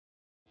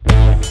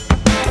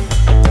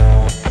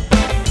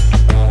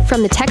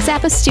From the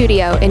TexAppa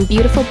studio in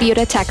beautiful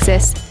Buda,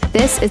 Texas,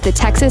 this is the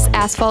Texas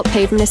Asphalt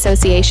Pavement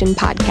Association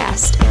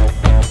podcast.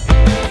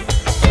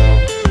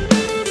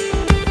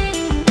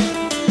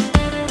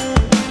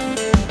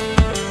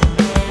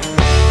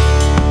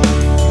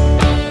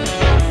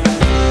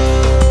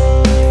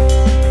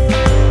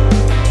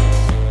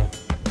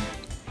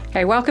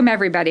 Okay, welcome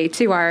everybody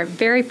to our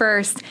very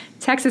first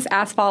Texas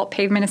Asphalt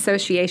Pavement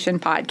Association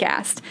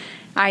podcast.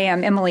 I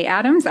am Emily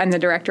Adams. I'm the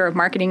Director of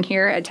Marketing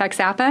here at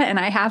TexAppa, and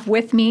I have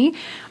with me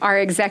our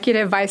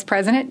Executive Vice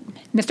President,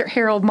 Mr.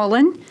 Harold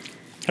Mullen.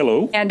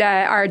 Hello. And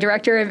our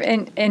Director of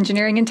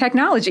Engineering and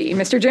Technology,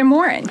 Mr. Jim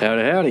Warren.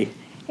 Howdy, howdy.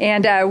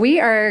 And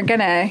we are going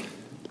to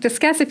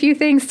discuss a few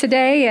things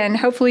today and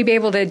hopefully be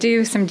able to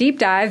do some deep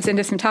dives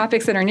into some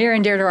topics that are near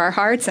and dear to our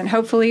hearts, and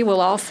hopefully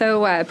we'll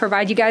also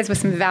provide you guys with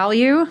some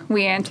value.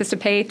 We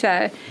anticipate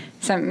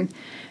some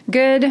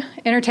good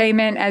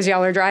entertainment as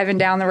y'all are driving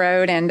down the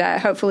road, and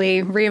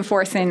hopefully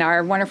reinforcing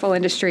our wonderful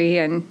industry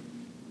and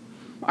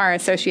our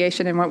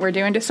association and what we're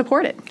doing to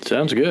support it.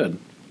 Sounds good.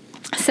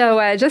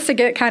 So just to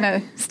get kind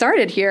of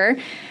started here,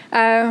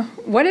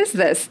 what is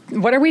this?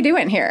 What are we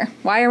doing here?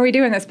 Why are we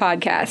doing this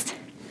podcast?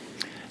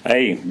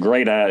 Hey,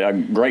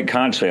 great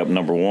concept,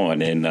 number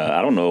one, and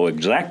I don't know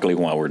exactly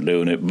why we're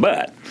doing it,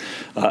 but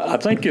I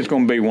think it's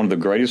going to be one of the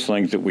greatest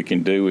things that we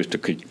can do is to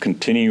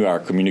continue our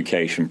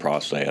communication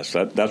process.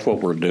 That's what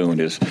we're doing,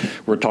 is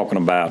we're talking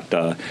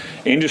about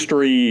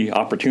industry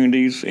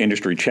opportunities,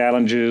 industry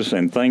challenges,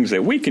 and things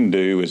that we can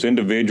do as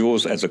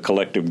individuals, as a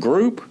collective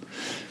group,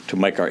 to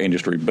make our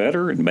industry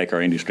better and make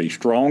our industry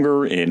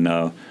stronger, and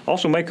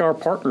also make our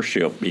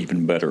partnership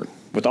even better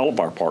with all of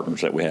our partners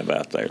that we have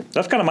out there.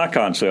 That's kind of my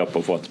concept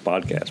of what the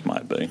podcast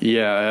might be.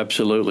 Yeah,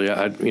 absolutely.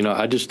 I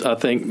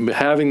think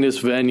having this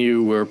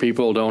venue where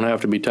people don't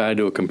have to be tied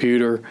to a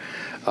computer,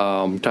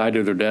 tied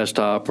to their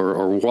desktop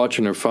or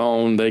watching their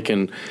phone, they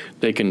can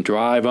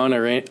drive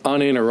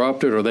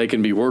uninterrupted, or they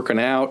can be working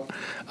out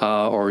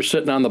or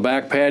sitting on the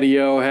back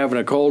patio having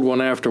a cold one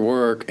after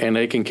work, and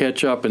they can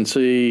catch up and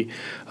see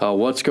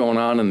what's going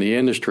on in the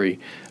industry.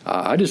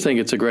 I just think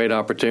it's a great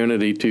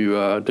opportunity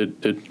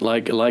to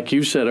like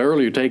you said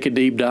earlier, take a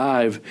deep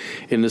dive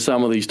into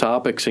some of these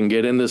topics and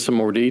get into some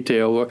more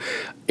detail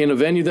in a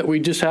venue that we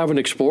just haven't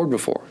explored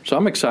before. So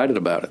I'm excited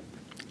about it.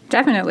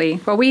 Definitely.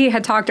 Well, we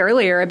had talked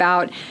earlier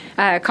about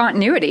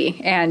continuity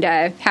and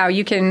how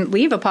you can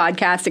leave a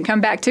podcast and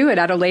come back to it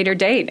at a later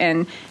date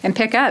and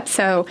pick up.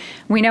 So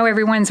we know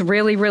everyone's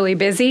really, really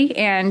busy,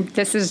 and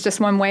this is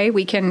just one way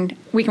we can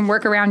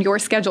work around your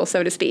schedule,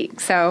 so to speak.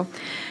 So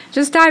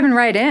just diving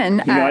right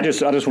in. I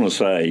just want to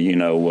say,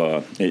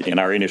 in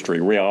our industry,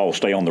 we all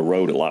stay on the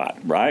road a lot,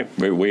 right?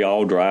 We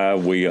all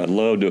drive. We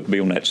love to be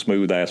on that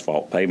smooth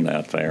asphalt pavement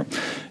out there.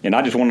 And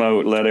I just want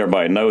to let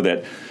everybody know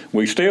that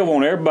we still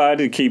want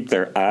everybody to keep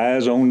their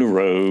eyes on the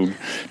road,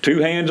 two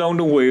hands on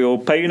the wheel,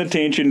 paying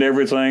attention to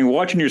everything,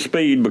 watching your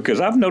speed,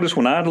 because I've noticed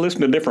when I listen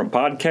to different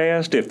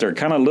podcasts, if they're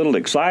kind of a little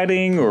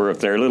exciting or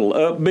if they're a little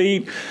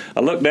upbeat,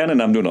 I look down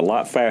and I'm doing a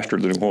lot faster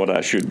than what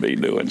I should be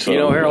doing.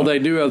 So, Harold, they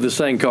do have this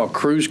thing called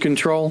cruise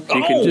control.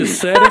 You can just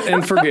set it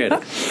and forget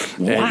it.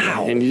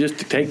 Wow. And you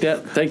just take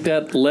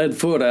that lead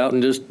foot out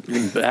and just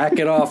back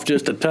it off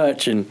just a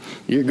touch, and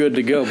you're good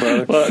to go,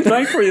 brother. Well,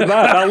 thanks for your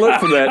advice. I'll look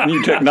for that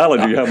new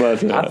technology. How about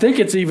that? I think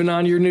it's even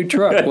on your new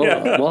truck.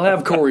 We'll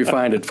have Corey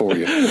find it for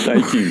you.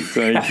 Thank you.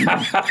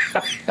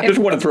 Just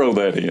want to throw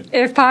that in.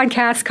 If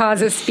podcast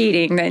causes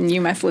speeding, then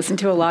you must listen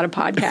to a lot of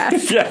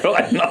podcasts. Yeah,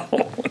 I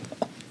know.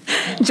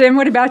 Jim,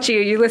 what about you?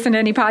 You listen to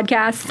any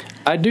podcasts?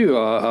 I do.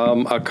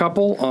 A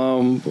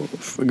couple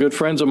good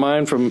friends of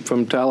mine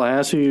from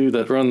Tallahassee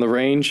that run the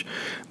range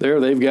there.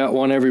 They've got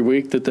one every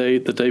week that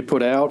they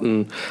put out,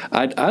 and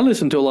I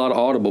listen to a lot of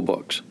Audible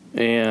books.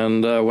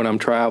 And when I'm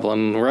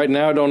traveling, right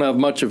now I don't have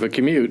much of a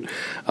commute,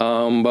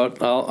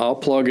 but I'll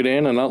plug it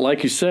in, and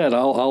like you said,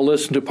 I'll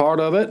listen to part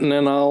of it, and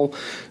then I'll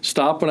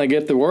stop when I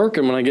get to work,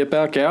 and when I get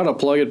back out, I'll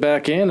plug it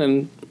back in,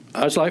 and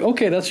I was like,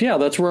 okay, that's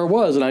where I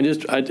was, and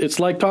it's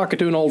like talking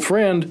to an old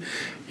friend.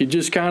 You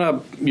just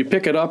you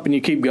pick it up and you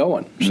keep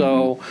going. Mm-hmm.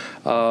 So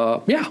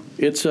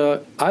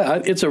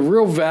it's a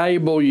real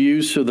valuable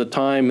use of the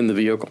time in the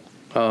vehicle.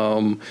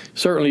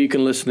 Certainly you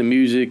can listen to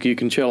music, you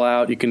can chill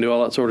out, you can do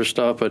all that sort of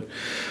stuff, but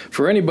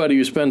for anybody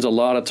who spends a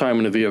lot of time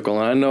in a vehicle,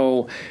 and I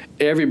know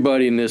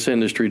everybody in this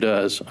industry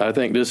does, I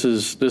think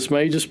this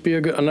may just be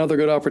another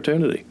good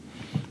opportunity.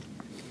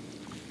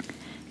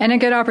 And a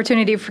good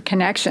opportunity for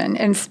connection.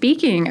 And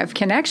speaking of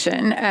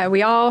connection,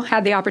 we all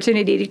had the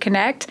opportunity to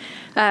connect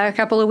a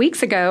couple of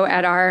weeks ago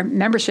at our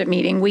membership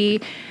meeting.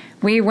 We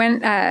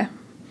went.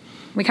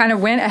 We kind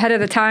of went ahead of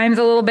the times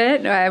a little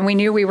bit. We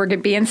knew we were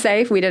being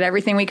safe. We did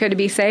everything we could to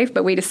be safe,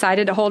 but we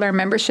decided to hold our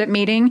membership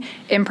meeting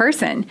in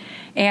person.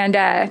 And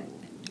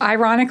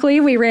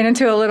ironically, we ran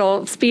into a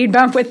little speed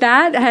bump with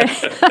that.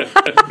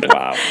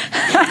 Wow.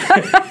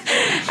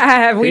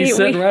 He's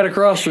sitting right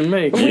across from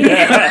me.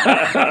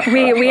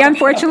 We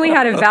unfortunately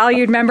had a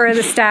valued member of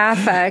the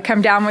staff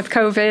come down with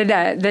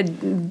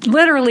COVID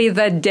literally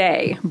the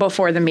day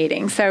before the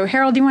meeting. So,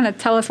 Harold, do you want to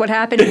tell us what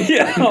happened?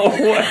 Yeah. Oh,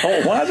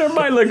 well, why is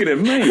everybody looking at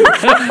me?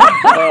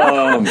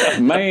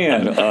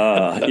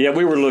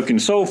 We were looking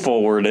so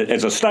forward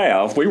as a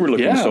staff. We were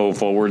looking so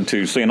forward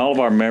to seeing all of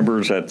our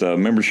members at the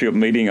membership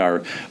meeting.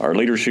 Our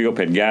leadership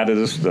had guided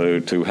us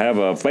to have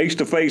a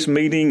face-to-face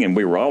meeting, and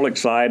we were all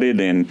excited.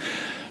 And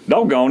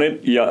doggone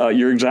it,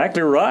 you're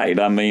exactly right.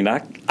 I mean,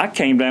 I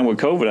came down with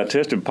COVID. I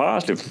tested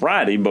positive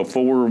Friday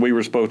before we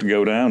were supposed to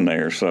go down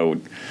there.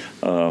 So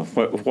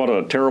what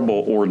a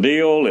terrible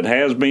ordeal it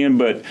has been.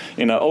 But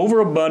in an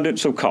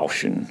overabundance of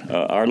caution,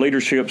 our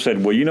leadership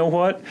said, well, you know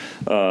what?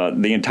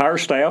 The entire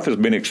staff has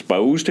been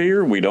exposed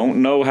here. We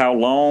don't know how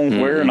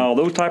long, where, and all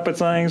those type of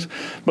things.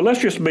 But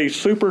let's just be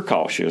super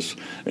cautious.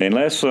 And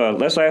let's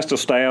ask the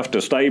staff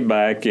to stay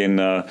back. And,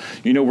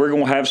 we're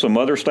going to have some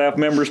other staff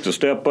members to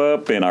step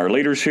up. And our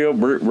leadership,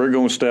 we're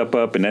going to step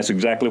up. And that's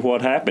exactly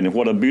what happened. And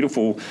what a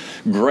beautiful,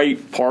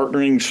 great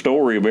partnering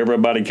story of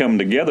everybody coming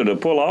together to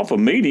pull off a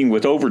meeting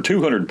with over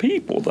 200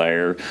 people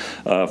there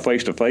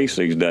face-to-face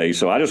these days.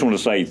 So I just want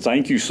to say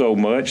thank you so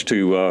much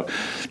to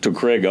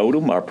Craig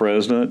Odom, our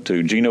president,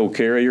 to Gino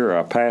Carrier,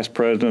 our past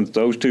president.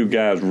 Those two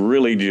guys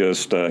really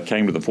just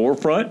came to the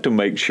forefront to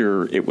make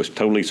sure it was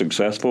totally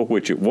successful,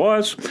 which it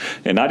was.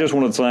 And I just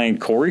want to thank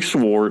Corey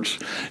Swartz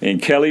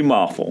and Kelly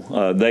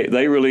Moffel.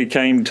 They really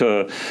came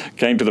to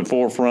the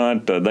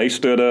forefront. They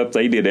stood up.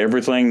 They did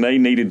everything they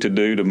needed to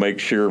do to make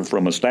sure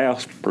from a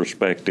staff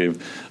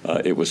perspective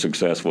it was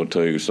successful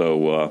too.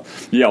 So,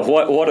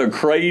 what a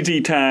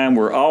crazy time.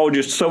 We're all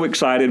just so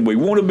excited. We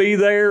want to be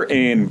there,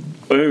 and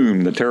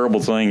boom, the terrible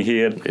thing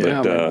hit.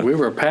 Yeah, but, we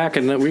were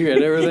packing. We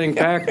had everything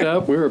packed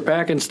up. We were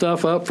packing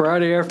stuff up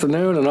Friday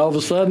afternoon, and all of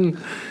a sudden,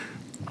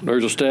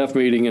 there's a staff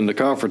meeting in the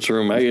conference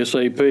room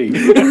ASAP.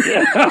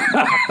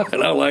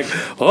 And I'm like,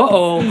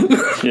 uh-oh,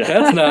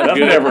 that's not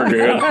good. Never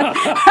good.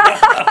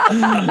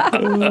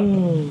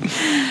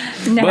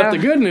 No. But the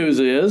good news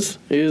is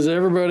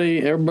everybody,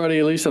 at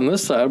least on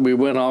this side, we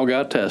went and all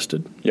got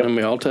tested. Yep. And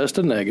we all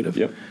tested negative.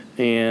 Yep.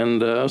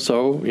 And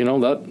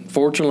that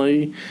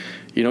fortunately,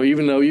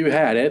 even though you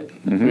had it,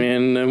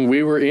 and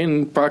we were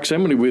in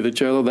proximity with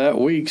each other that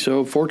week,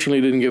 so fortunately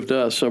it didn't give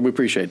to us, so we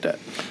appreciate that.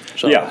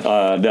 So.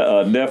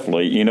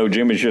 Definitely.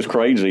 Jim, it's just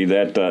crazy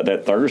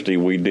that Thursday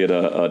we did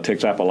a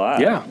Texas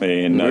Live. Yeah.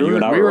 And you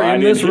and I were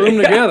in this room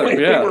together.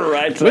 Yeah. We were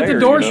right there. With the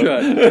door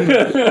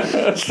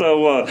shut.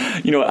 So,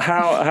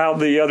 how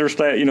the other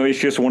staff, it's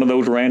just one of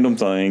those random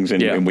things,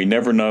 and we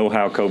never know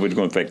how COVID is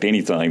going to affect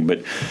anything.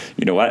 But,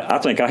 I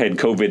think I had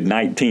COVID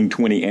 19,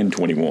 20, and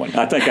 21.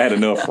 I think I had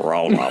enough for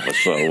all of us.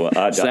 So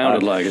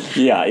Sounded like it.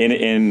 Yeah,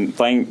 and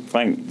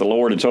thank the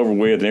Lord it's over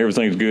with and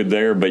everything's good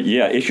there. But,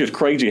 it's just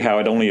crazy how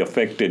it only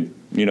affected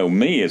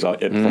me as from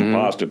a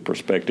positive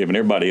perspective, and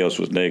everybody else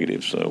was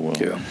negative. So,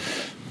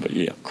 but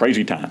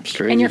crazy times.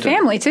 And your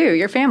family too.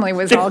 Your family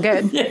was all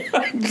good. Yeah,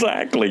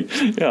 exactly.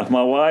 Yeah,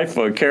 my wife,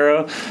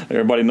 Kara.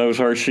 Everybody knows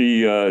her.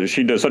 She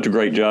does such a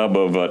great job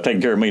of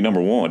taking care of me.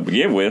 Number one, to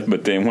begin with,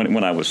 but then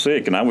when I was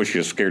sick and I was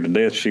just scared to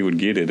death she would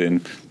get it,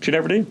 and she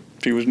never did.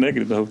 She was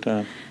negative the whole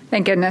time.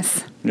 Thank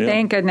goodness. Yeah.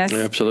 Thank goodness. Yeah,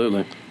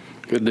 absolutely.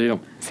 Good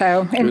deal.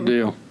 Good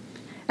deal.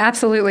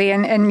 Absolutely.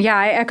 And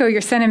I echo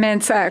your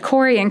sentiments.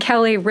 Corey and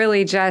Kelly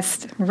really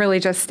just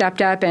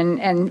stepped up,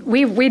 and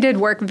we did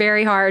work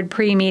very hard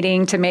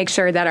pre-meeting to make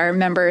sure that our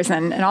members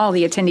and all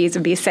the attendees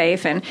would be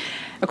safe. And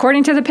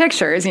according to the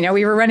pictures,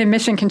 we were running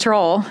mission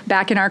control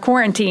back in our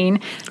quarantine,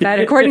 but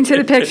according to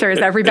the pictures,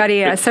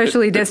 everybody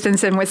socially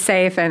distanced and was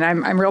safe. And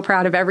I'm real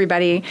proud of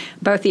everybody,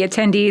 both the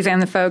attendees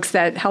and the folks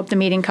that helped the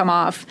meeting come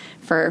off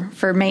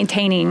for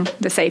maintaining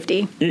the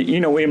safety.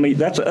 Emily,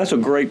 that's a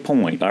great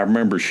point, our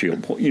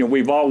membership.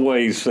 We've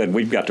always said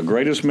we've got the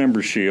greatest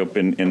membership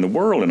in the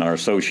world in our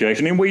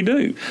association, and we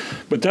do.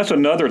 But that's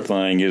another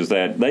thing, is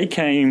that they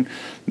came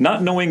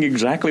not knowing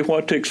exactly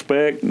what to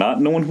expect, not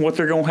knowing what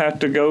they're going to have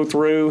to go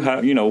through,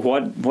 how,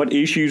 what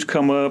issues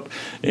come up,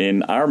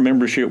 and our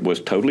membership was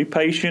totally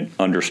patient,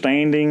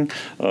 understanding.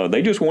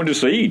 They just wanted to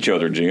see each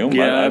other, Jim.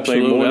 Yeah, I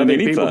absolutely. think more than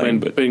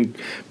anything.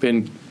 People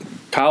been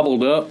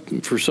cobbled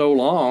up for so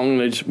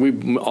long.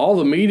 All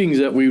the meetings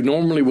that we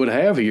normally would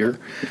have here,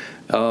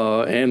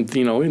 and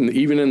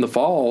even in the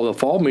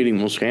fall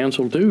meeting was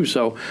canceled too.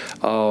 So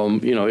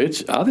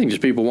I think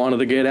just people wanted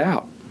to get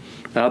out.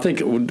 And I think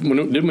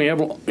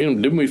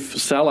didn't we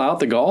sell out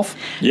the golf?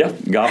 Yeah,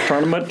 golf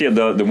tournament. Yeah,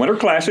 the Winter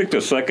Classic,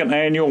 the second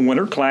annual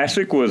Winter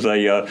Classic was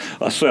a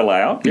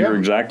sellout. Yeah. You're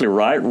exactly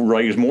right. We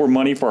raised more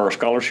money for our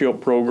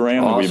scholarship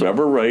program than we've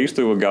ever raised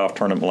through a golf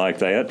tournament like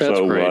that. That's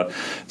great.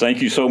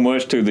 Thank you so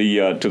much to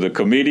the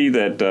committee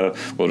that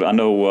I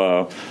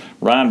know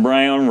Ryan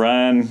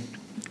Brown,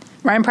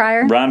 Ryan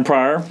Pryor. Ryan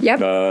Pryor. Yep.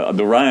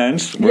 The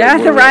Ryans.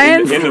 The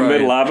Ryans. In the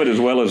middle of it as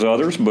well as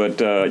others.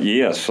 But,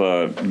 yes,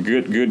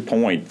 good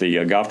point.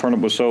 The golf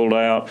tournament was sold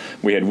out.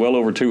 We had well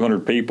over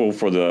 200 people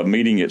for the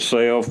meeting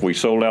itself. We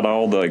sold out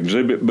all the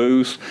exhibit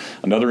booths.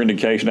 Another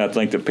indication, I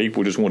think, that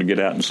people just want to get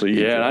out and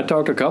see. Yeah, and I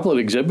talked to a couple of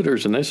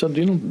exhibitors, and they said,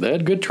 they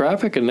had good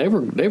traffic, and they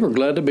were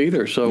glad to be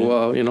there.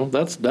 So,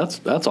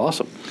 that's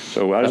awesome.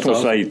 So I just want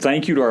to say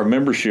thank you to our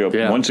membership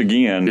once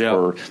again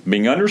for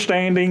being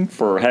understanding,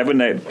 for having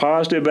that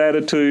positive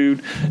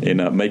attitude,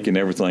 and making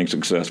everything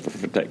successful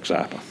for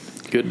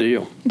TexAPA. Good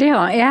deal.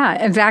 Yeah,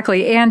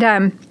 exactly. And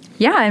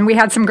and we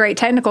had some great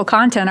technical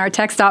content. Our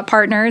TxDOT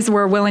partners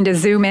were willing to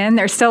zoom in.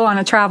 They're still on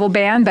a travel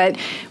ban, but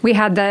we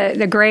had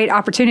the great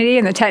opportunity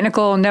and the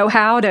technical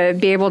know-how to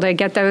be able to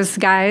get those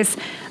guys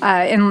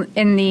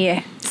in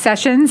the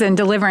sessions and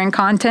delivering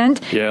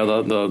content. Yeah,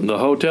 the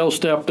hotel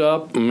stepped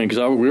up. I mean, because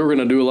we were going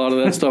to do a lot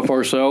of that stuff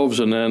ourselves,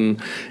 and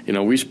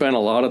then we spent a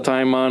lot of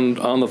time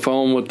on the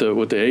phone with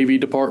the AV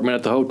department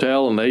at the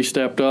hotel, and they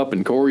stepped up,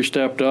 and Corey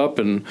stepped up,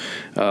 and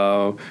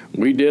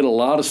we did a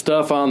lot of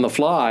stuff on the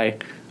fly.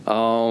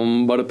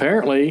 But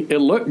apparently it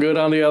looked good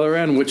on the other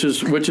end, which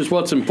is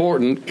what's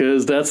important,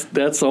 because that's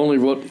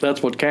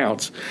what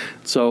counts.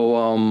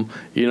 So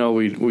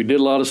we did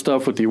a lot of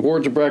stuff with the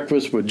awards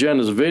breakfast, with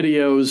Jenna's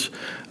videos,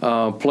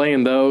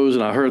 playing those,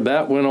 and I heard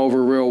that went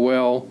over real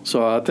well.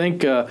 So I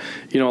think a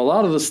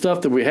lot of the stuff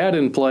that we had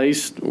in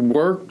place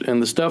worked,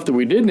 and the stuff that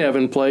we didn't have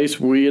in place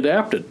we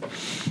adapted.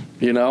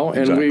 And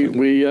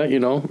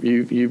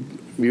Exactly.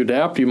 You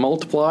adapt, you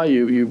multiply,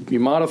 you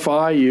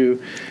modify,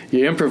 you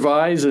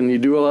improvise, and you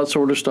do all that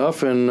sort of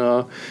stuff.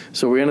 And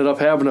so we ended up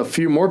having a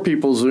few more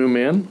people zoom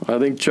in. I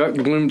think Chuck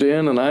zoomed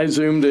in, and I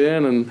zoomed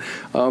in, and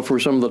for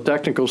some of the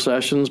technical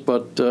sessions.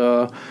 But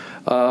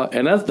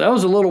and that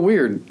was a little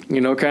weird,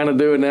 kind of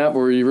doing that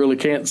where you really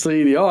can't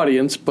see the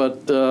audience,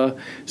 but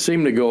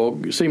seemed to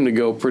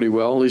go pretty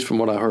well, at least from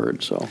what I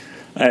heard. So.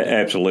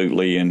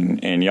 Absolutely,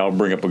 and y'all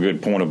bring up a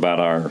good point about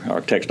our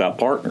TxDOT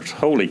partners.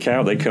 Holy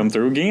cow, they come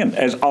through again,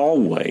 as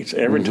always.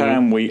 Every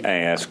time we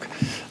ask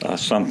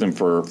something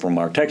from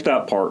our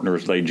TxDOT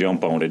partners, they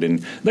jump on it,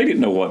 and they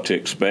didn't know what to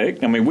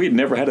expect. I mean, we had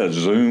never had a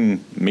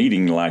Zoom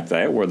meeting like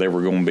that where they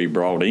were going to be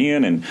brought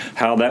in, and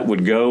how that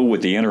would go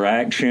with the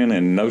interaction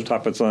and those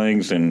type of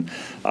things. And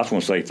I just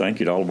want to say thank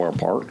you to all of our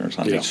partners.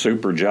 I think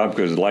super job,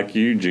 because like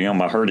you,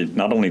 Jim, I heard it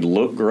not only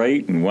looked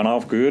great and went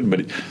off good,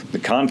 but the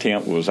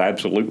content was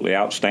absolutely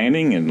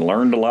outstanding, and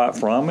learned a lot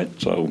from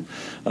it. So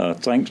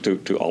thanks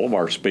to all of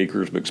our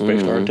speakers, but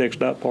especially our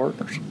TxDOT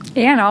partners.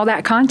 And all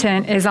that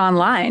content is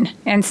online.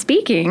 And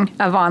speaking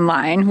of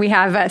online, we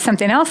have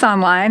something else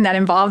online that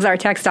involves our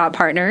TxDOT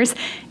partners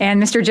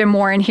and Mr. Jim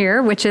Warren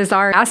here, which is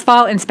our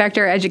asphalt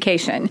inspector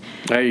education.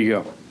 There you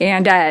go.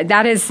 And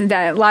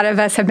a lot of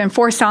us have been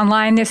forced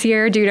online this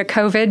year due to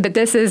COVID, but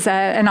this is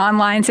an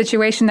online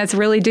situation that's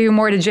really due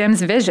more to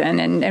Jim's vision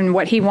and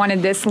what he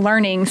wanted this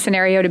learning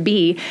scenario to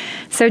be.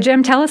 So,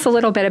 Jim, tell us a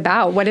little bit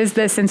about what is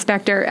this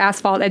inspector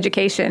asphalt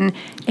education,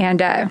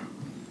 and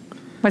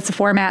what's the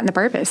format and the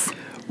purpose?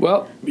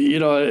 Well,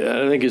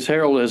 I think as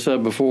Harold has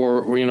said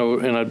before,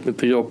 and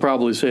he'll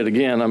probably say it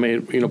again. I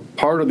mean,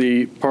 part of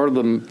the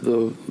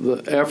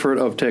effort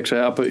of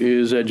TexAPA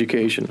is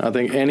education. I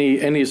think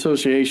any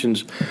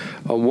associations,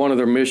 one of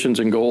their missions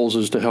and goals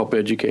is to help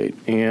educate.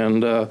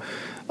 And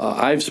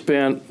I've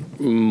spent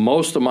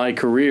most of my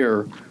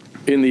career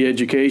in the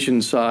education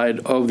side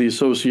of the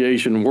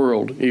association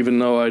world. Even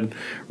though I'd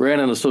ran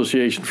an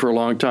association for a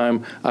long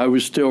time, I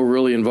was still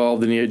really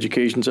involved in the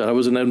education side. I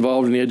wasn't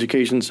involved in the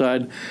education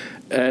side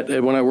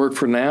when I worked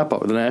for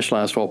NAPA, the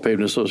National Asphalt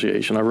Pavement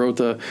Association. I wrote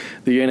the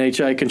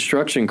NHI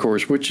construction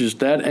course, which is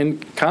that,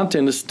 and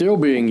content is still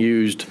being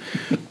used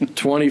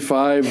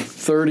 25,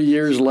 30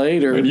 years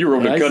later. And you were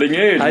on the cutting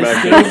edge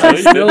back then. I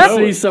still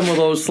see some of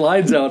those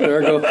slides out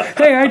there. I go,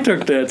 hey, I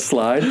took that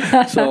slide.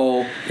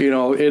 So,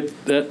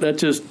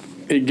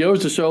 it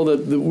goes to show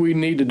that we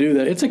need to do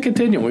that. It's a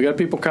continuum. We got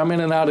people come in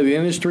and out of the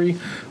industry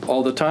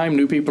all the time.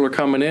 New people are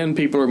coming in.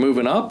 People are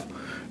moving up.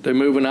 They're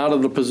moving out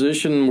of the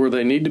position where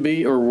they need to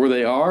be or where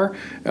they are.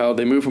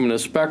 They move from an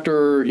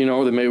inspector,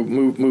 they may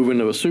move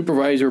into a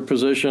supervisor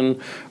position,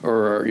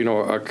 or,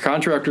 a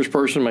contractor's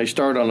person may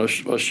start on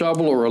a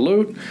shovel or a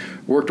loot,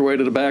 work their way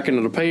to the back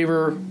end of the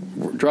paver,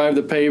 drive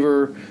the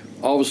paver.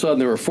 All of a sudden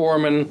they're a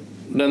foreman,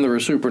 then they're a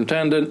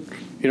superintendent,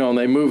 and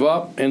they move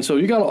up. And so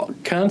you got to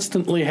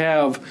constantly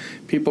have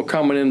people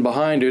coming in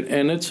behind it.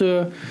 And it's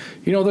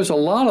there's a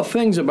lot of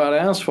things about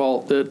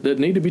asphalt that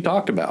need to be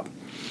talked about.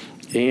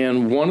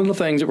 And one of the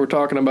things that we're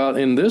talking about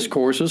in this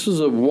course, this is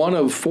one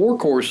of 4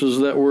 courses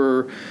that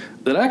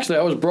actually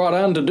I was brought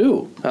on to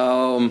do,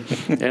 and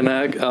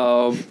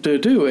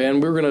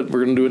we're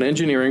gonna do an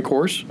engineering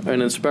course,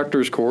 an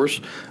inspector's course,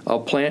 a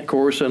plant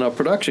course, and a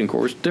production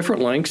course.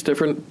 Different lengths,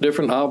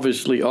 different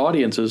obviously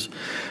audiences.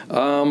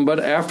 But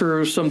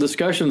after some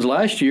discussions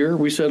last year,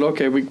 we said,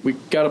 okay, we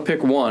got to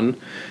pick one,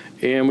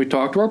 and we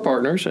talked to our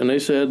partners, and they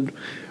said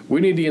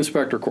we need the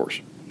inspector course.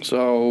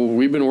 So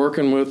we've been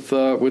working with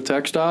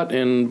TxDOT,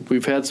 and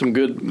we've had some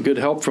good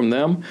help from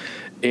them.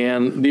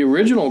 And the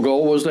original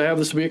goal was to have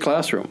this be a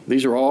classroom.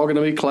 These are all going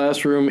to be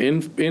classroom,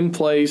 in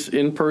place,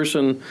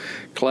 in-person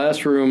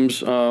classrooms,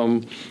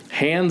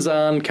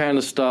 hands-on kind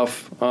of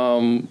stuff,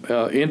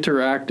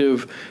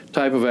 interactive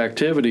type of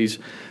activities.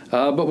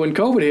 But when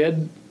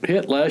COVID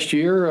hit last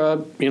year,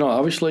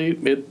 obviously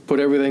it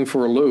put everything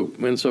for a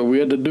loop. And so we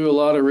had to do a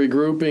lot of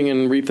regrouping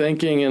and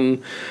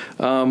rethinking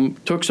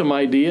and took some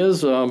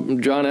ideas.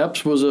 John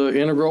Epps was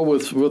integral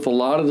with a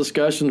lot of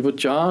discussions with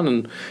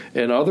John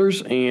and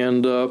others.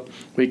 And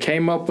we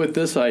came up with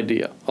this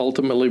idea,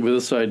 ultimately with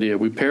this idea.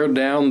 We pared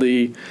down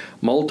the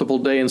multiple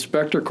day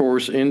inspector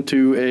course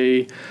into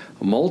a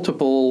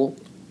multiple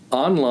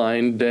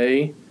online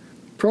day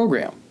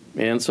program.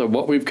 And so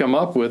what we've come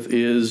up with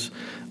is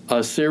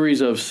a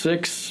series of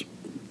 6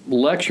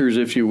 lectures,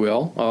 if you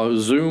will,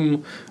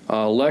 Zoom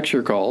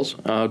lecture calls,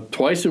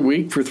 twice a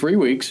week for 3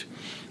 weeks.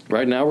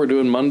 Right now we're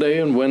doing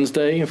Monday and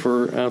Wednesday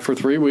for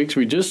 3 weeks.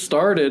 We just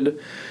started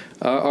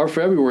our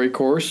February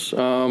course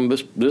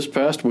this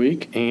past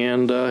week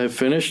and have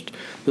finished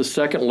the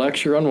second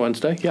lecture on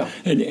Wednesday. Yeah.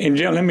 And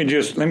Jim, let me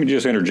just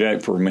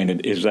interject for a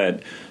minute. Is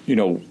that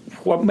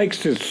what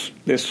makes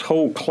this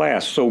whole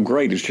class so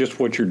great is just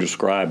what you're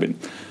describing.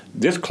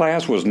 This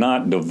class was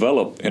not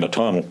developed in a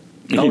tunnel.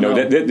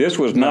 This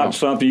was not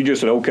something you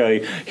just said,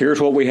 okay,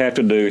 here's what we have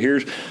to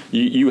do.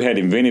 You had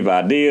inventive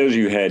ideas,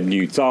 you had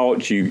new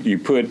thoughts, you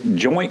put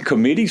joint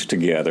committees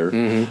together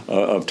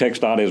of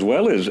TxDOT as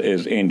well as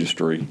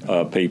industry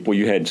people.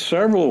 You had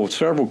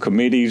several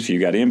committees. You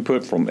got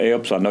input from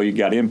Epps. I know you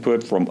got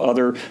input from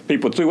other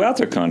people throughout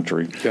the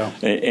country. Yeah.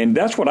 And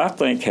that's what I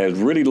think has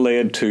really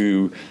led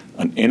to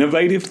an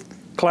innovative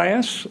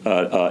class,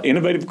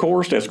 innovative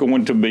course that's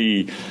going to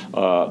be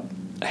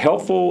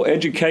helpful,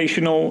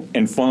 educational,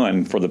 and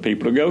fun for the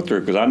people to go through.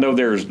 Because I know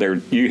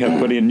you have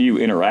put in new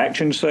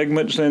interaction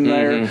segments in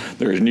there.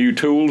 There's new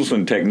tools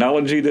and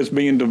technology that's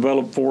being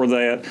developed for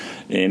that.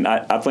 And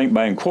I think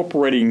by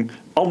incorporating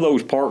all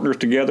those partners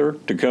together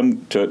to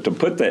come to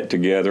put that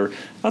together,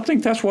 I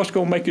think that's what's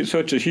going to make it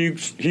such a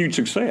huge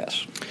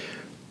success.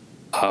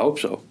 I hope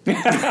so.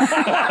 It's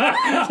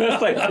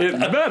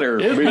better.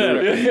 It's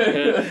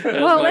better.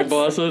 My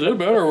boss says it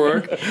better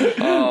work.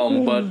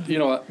 But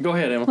go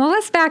ahead, Emma. Well,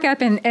 let's back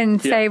up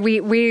and say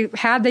we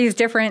had these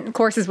different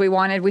courses we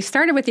wanted. We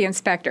started with the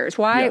inspectors.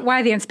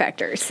 Why the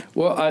inspectors?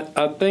 Well,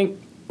 I think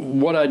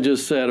what I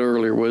just said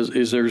earlier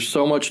is there's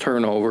so much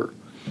turnover,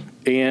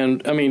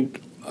 and I mean,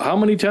 how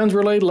many tons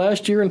were laid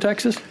last year in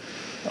Texas?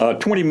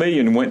 20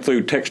 million went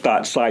through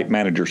TxDOT Site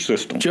Manager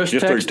System. Just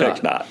through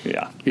TxDOT,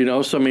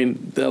 yeah. So I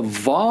mean, the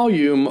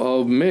volume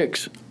of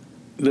mix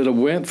that it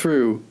went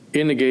through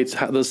indicates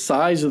the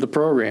size of the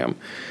program.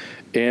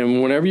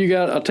 And whenever you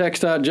got a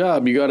TxDOT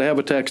job, you got to have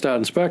a TxDOT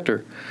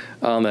inspector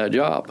on that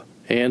job.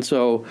 And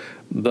so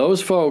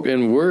those folk,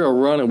 and we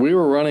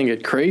were running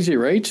at crazy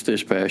rates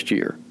this past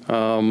year.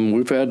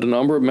 We've had a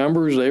number of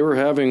members, they were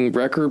having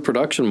record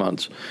production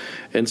months.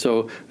 And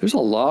so there's a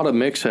lot of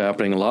mix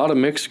happening, a lot of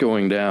mix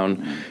going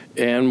down.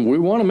 And we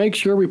want to make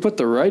sure we put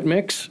the right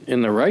mix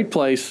in the right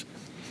place,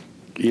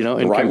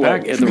 and right come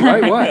back in the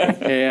right way.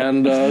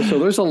 And so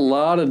there's a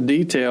lot of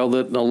detail,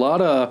 a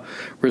lot of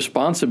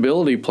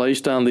responsibility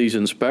placed on these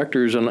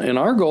inspectors. And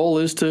our goal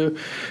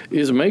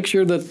is make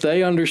sure that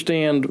they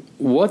understand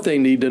what they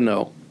need to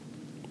know.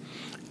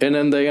 And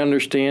then they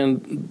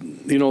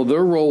understand,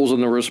 their roles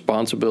and their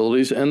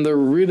responsibilities, and they're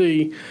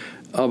really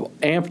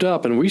amped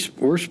up. And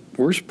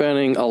we're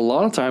spending a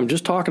lot of time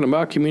just talking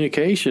about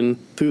communication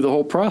through the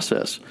whole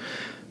process,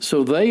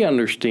 so they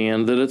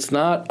understand that it's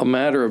not a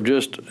matter of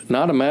just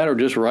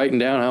writing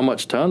down how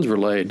much tons were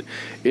laid.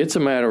 It's a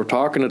matter of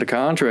talking to the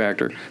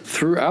contractor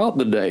throughout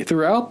the day,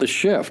 throughout the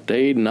shift,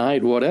 day,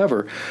 night,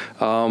 whatever.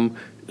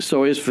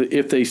 So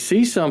if they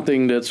see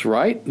something that's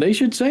right, they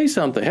should say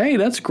something. Hey,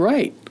 that's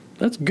great.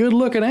 That's good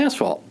looking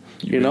asphalt.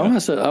 I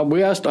said,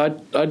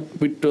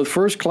 the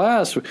first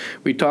class,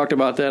 we talked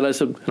about that. I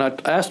said, and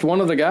I asked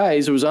one of the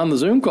guys who was on the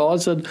Zoom call, I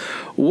said,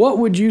 what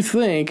would you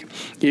think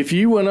if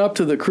you went up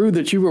to the crew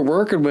that you were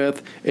working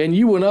with and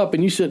you went up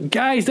and you said,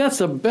 guys, that's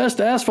the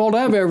best asphalt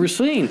I've ever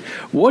seen.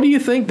 What do you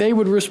think they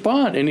would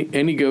respond?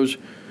 And he goes,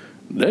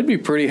 they'd be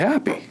pretty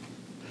happy.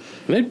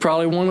 They'd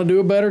probably want to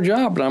do a better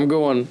job. And I'm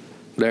going,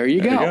 there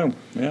you go.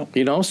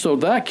 Yeah. So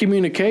that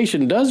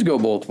communication does go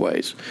both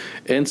ways.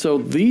 And so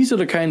these are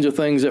the kinds of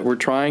things that we're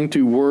trying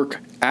to work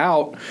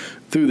out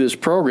through this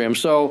program.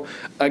 So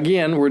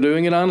again, we're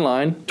doing it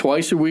online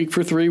twice a week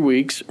for 3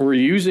 weeks. We're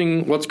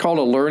using what's called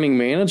a learning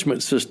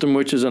management system,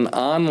 which is an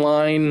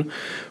online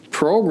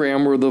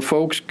program where the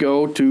folks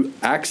go to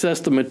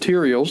access the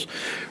materials.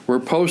 We're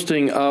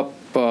posting up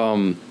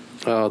the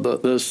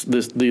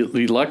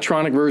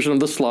electronic version of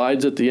the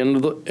slides at the end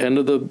of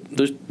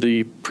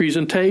the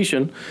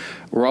presentation.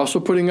 We're also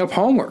putting up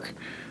homework.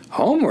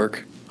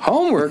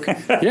 Homework?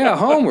 Yeah,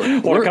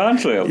 homework. What a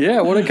concept.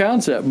 Yeah, what a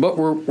concept. But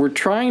we're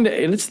trying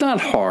to, and it's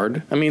not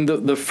hard. I mean,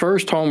 the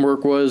first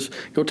homework was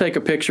go take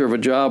a picture of a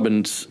job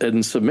and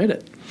submit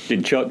it.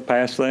 Did Chuck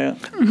pass that?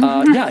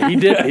 Yeah, he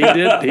did. He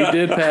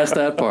did pass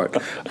that part.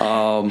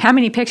 How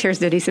many pictures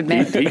did he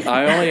submit?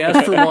 I only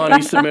asked for one.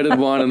 He submitted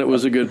one, and it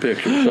was a good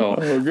picture.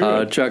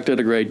 So Chuck did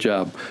a great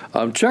job.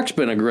 Chuck's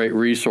been a great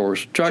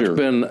resource. Chuck's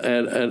been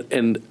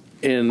an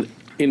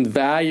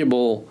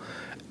invaluable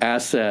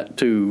asset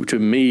to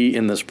me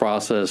in this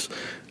process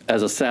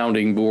as a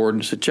sounding board.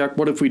 And said, Chuck,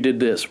 what if we did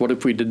this? What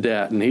if we did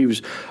that? And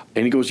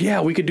he goes, yeah,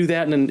 we could do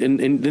that. And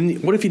then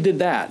what if you did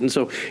that? And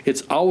so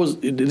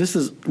this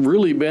has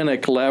really been a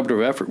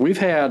collaborative effort. We've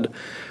had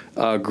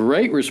a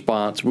great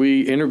response.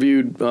 We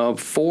interviewed 4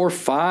 or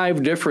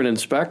 5 different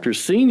inspectors,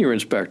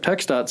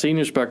 TxDOT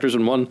senior inspectors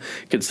and one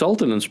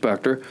consultant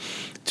inspector,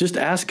 just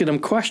asking them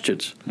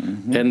questions.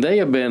 Mm-hmm. And they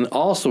have been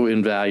also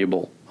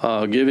invaluable,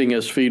 giving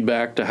us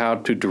feedback to how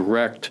to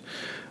direct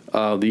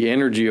the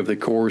energy of the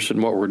course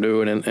and what we're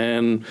doing.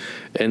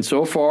 And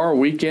so far, a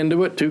week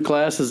into it, 2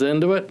 classes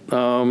into it,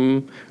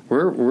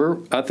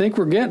 I think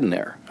we're getting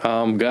there.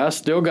 Guys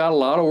still got a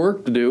lot of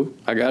work to do.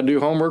 I got to do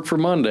homework for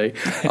Monday,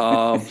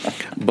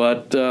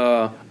 but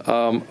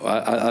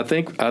I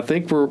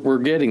think we're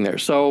getting there.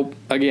 So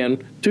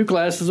again, 2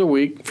 classes a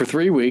week for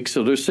 3 weeks.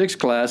 So there's 6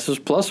 classes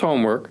plus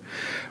homework.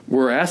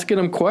 We're asking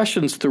them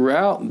questions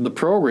throughout the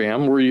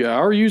program. We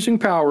are using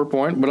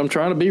PowerPoint, but I'm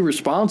trying to be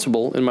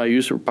responsible in my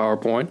use of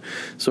PowerPoint.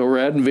 So we're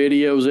adding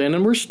videos in,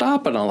 and we're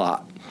stopping a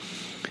lot.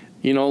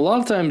 You know, a lot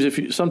of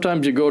times,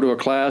 sometimes you go to a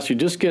class, you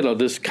just get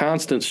this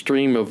constant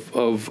stream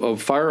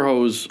of fire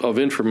hose of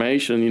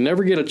information. You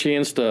never get a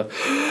chance to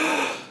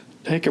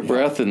take a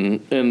breath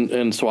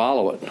and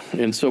swallow it.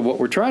 And so what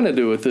we're trying to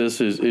do with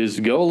this is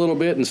go a little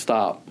bit and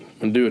stop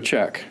and do a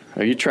check.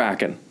 Are you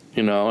tracking?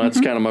 You know, that's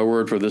kind of my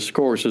word for this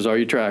course is, are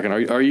you tracking?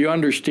 Are you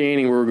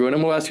understanding where we're going?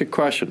 And we'll ask a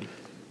question.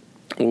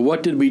 Well,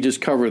 what did we just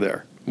cover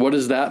there? What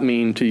does that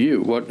mean to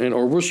you?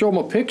 Or we'll show them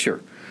a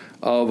picture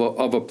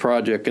of a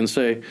project and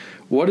say,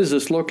 what does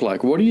this look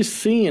like? What are you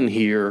seeing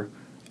here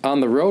on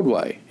the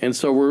roadway? And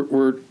so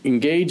we're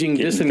engaging,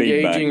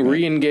 disengaging,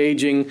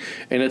 re-engaging,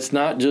 and it's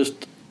not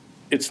just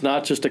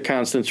a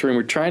constant stream.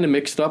 We're trying to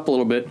mix it up a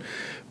little bit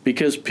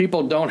because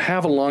people don't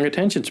have a long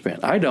attention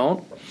span. I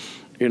don't.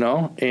 You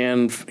know,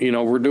 and you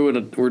know we're doing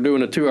a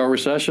 2-hour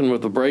session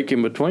with a break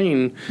in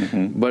between,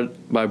 mm-hmm.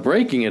 but by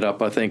breaking it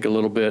up, I think a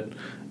little bit,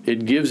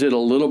 it gives it a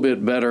little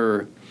bit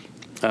better.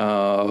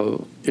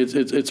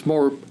 It's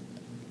more.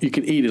 You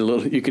can eat it a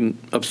little. You can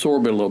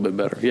absorb it a little bit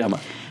better. Yeah, Mike.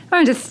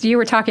 You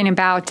were talking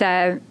about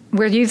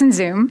we're using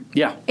Zoom.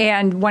 Yeah.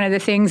 And one of the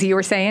things you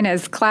were saying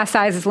is class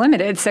size is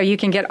limited, so you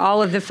can get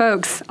all of the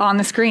folks on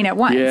the screen at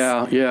once.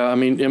 Yeah. I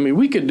mean,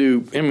 we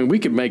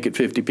could make it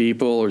 50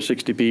 people or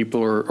 60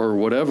 people or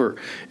whatever,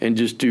 and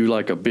just do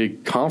like a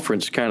big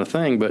conference kind of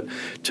thing. But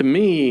to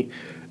me,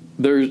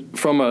 there's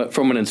from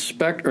an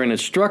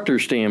instructor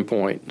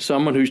standpoint,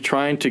 someone who's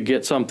trying to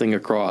get something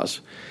across.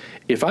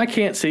 If I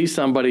can't see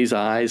somebody's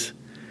eyes,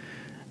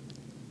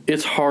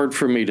 it's hard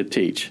for me to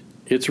teach.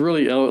 It's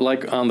really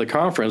like on the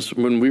conference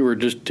when we were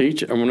just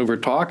teaching, and when we were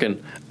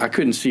talking, I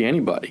couldn't see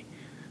anybody.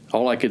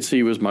 All I could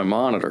see was my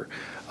monitor.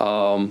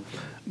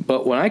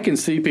 But when I can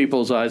see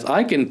people's eyes,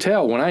 I can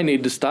tell when I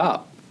need to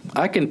stop.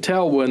 I can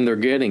tell when they're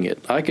getting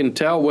it. I can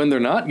tell when they're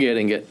not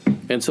getting it.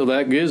 And so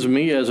that gives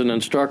me as an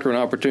instructor an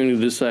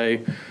opportunity to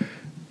say,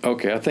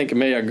 okay, I think I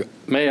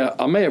may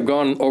have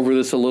gone over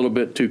this a little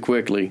bit too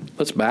quickly.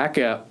 Let's back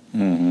up.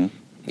 Mm-hmm.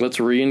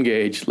 Let's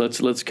re-engage.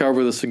 Let's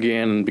cover this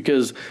again,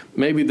 because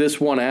maybe this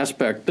one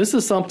aspect, this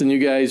is something you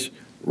guys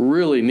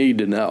really need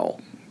to know.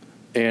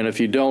 And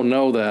if you don't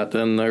know that,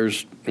 then we're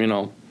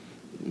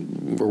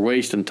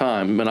wasting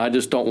time. And I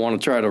just don't want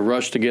to try to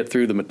rush to get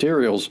through the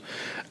materials.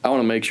 I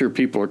want to make sure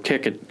people are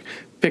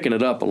picking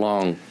it up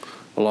along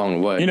the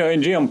way. You know,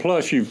 in Gym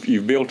Plus,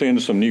 you've built in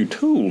some new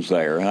tools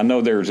there. I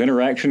know there's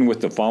interaction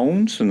with the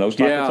phones and those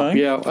type of things.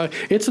 Yeah,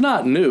 it's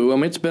not new. I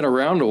mean, it's been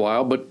around a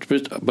while,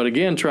 but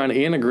again, trying to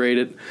integrate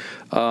it.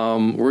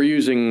 We're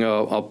using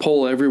a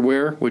Poll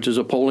Everywhere, which is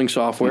a polling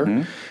software,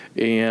 mm-hmm.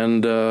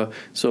 and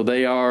so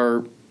they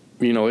are.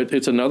 You know,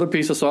 it's another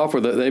piece of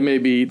software that they may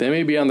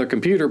be on their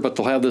computer, but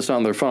they'll have this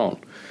on their phone.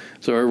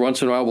 So every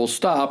once in a while, we'll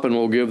stop and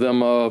we'll give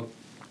them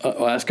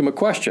ask them a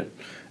question.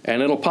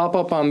 And it'll pop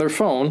up on their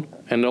phone,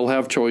 and they'll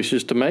have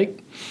choices to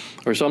make.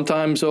 Or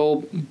sometimes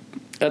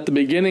at the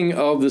beginning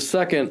of the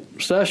second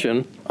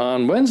session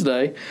on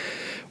Wednesday,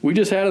 we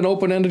just had an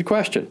open-ended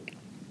question.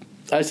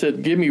 I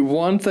said, give me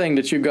one thing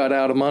that you got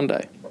out of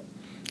Monday.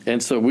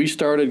 And so we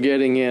started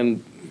getting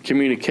in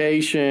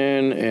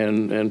communication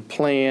and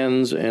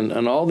plans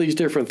and all these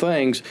different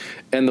things.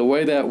 And the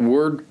way that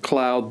word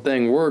cloud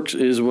thing works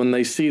is when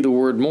they see the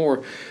word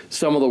more,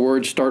 some of the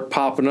words start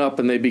popping up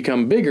and they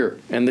become bigger,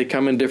 and they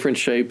come in different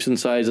shapes and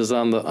sizes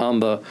on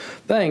the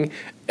thing.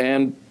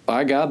 And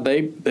by God,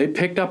 they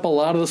picked up a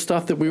lot of the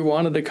stuff that we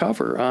wanted to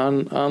cover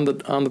on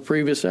the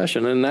previous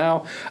session. And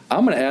now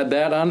I'm going to add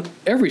that on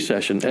every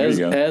session as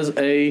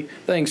a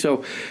thing.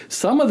 So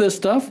some of this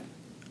stuff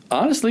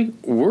honestly,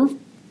 we're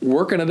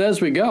working it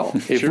as we go.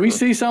 If we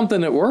see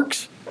something that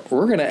works,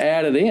 we're going to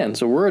add it in.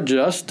 So we're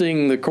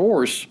adjusting the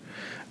course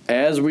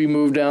as we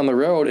move down the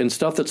road, and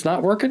stuff that's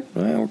not working,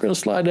 we're going to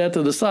slide that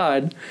to the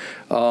side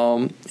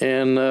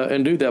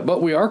and do that.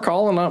 But we're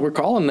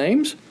calling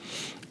names,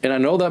 and I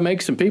know that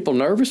makes some people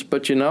nervous,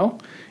 but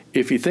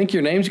if you think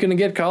your name's going to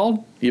get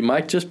called, you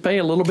might just pay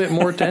a little bit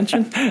more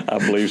attention. I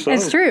believe so.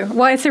 It's true.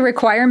 Well, it's a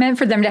requirement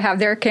for them to have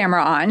their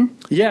camera on.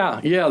 Yeah,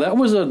 that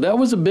was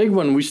a big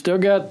one. We still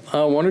got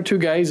one or two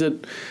guys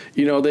that,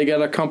 they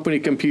got a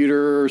company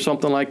computer or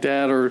something like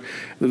that or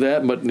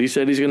that, but he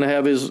said he's going to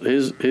have his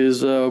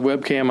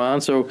webcam on.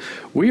 So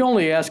we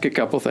only ask a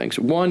couple things.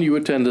 One, you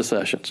attend the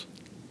sessions,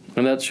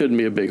 and that shouldn't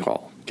be a big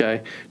haul.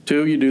 Okay.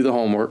 2, you do the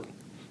homework.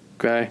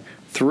 Okay.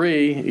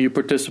 3, you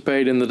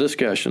participate in the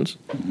discussions,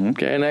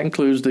 okay, and that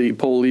includes the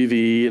poll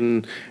EV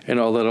and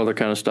all that other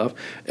kind of stuff.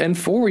 And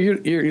 4,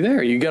 you're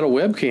there. You got a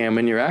webcam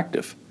and you're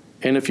active.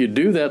 And if you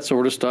do that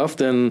sort of stuff,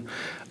 then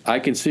I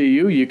can see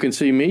you, you can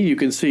see me, you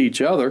can see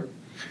each other.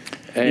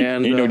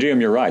 And Jim,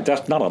 you're right.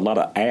 That's not a lot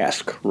of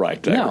ask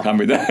right there. No, I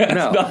mean, that's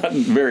not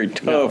very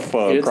tough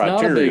it's criteria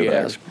not a big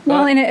there. ask.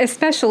 Well, and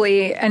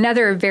especially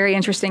another very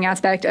interesting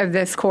aspect of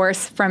this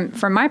course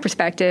from my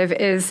perspective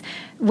is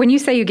when you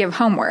say you give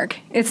homework,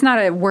 it's not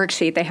a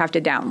worksheet they have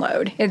to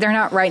download. They're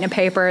not writing a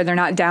paper. They're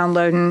not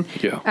downloading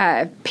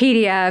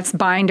PDFs,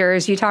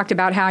 binders. You talked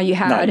about how you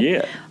had Not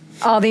yet.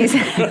 all these.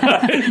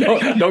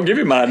 Don't give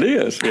him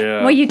ideas.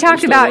 Yeah. Well, you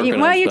talked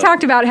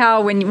about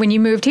how when you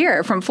moved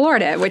here from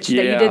Florida, which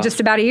that you did just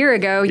about a year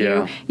ago,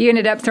 you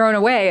ended up throwing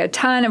away a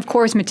ton of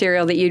course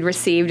material that you'd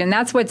received, and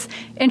that's what's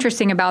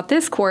interesting about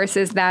this course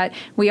is that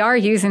we are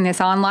using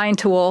this online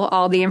tool.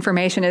 All the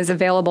information is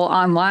available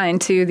online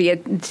to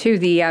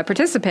the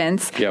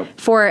participants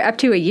for up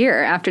to a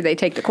year after they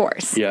take the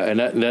course. Yeah, and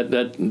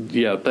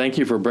that thank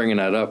you for bringing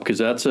that up because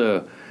that's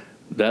a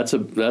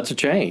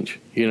change.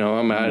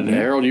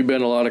 Harold, you've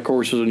been to a lot of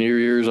courses in your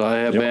years. I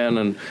have been,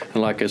 and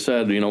like I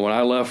said, when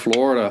I left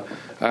Florida,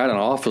 I had an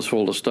office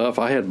full of stuff.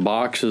 I had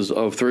boxes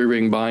of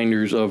 3-ring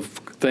binders of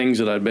things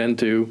that I'd been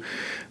to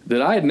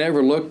that I had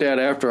never looked at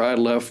after I had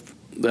left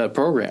that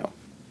program.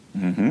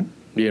 And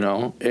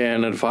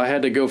if I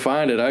had to go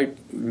find it,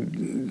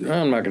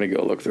 I'm not going to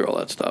go look through all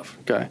that stuff.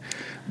 Okay,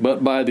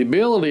 but by the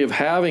ability of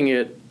having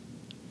it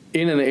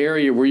in an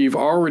area where you've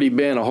already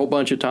been a whole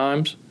bunch of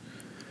times,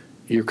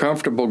 you're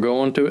comfortable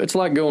going to it. It's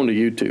like going to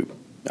YouTube,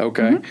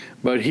 okay?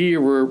 But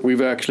here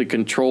we've actually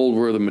controlled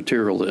where the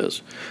material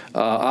is.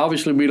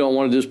 Obviously, we don't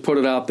want to just put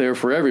it out there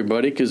for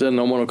everybody because then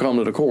no one will come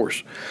to the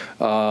course.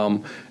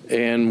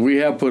 And we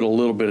have put a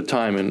little bit of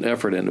time and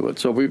effort into it.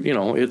 So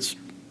it's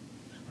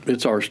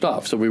our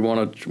stuff. So we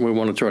want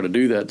to try to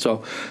do that.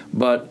 So,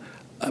 but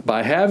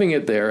by having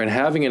it there and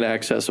having it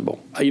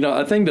accessible,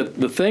 I think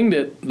that the thing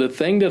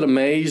that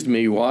amazed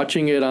me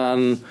watching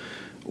the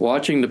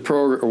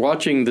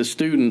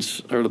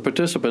students or the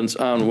participants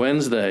on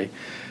Wednesday,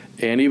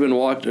 and even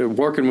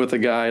working with a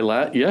guy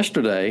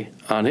yesterday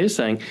on his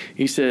thing,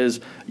 he says,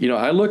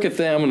 I look at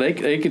them and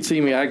they can see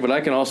me act, but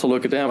I can also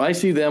look at them. I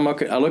see them.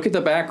 I look at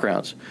the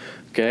backgrounds.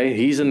 Okay,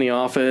 he's in the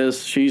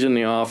office. She's in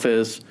the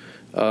office.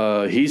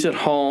 He's at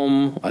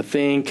home, I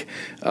think.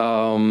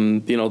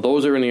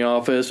 Those are in the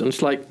office, and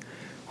it's like,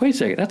 wait a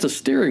second, that's a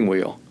steering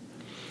wheel.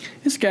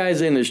 This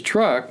guy's in his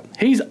truck.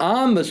 He's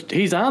on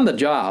the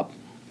job.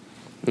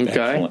 Okay,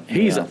 excellent.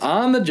 He's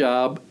on the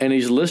job and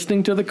he's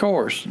listening to the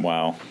course.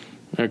 Wow.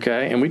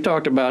 Okay, and we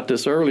talked about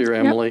this earlier,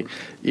 Emily.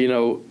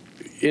 Yep.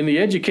 In the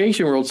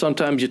education world,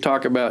 sometimes you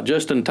talk about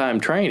just-in-time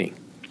training.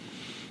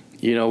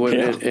 And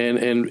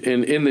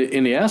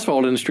in the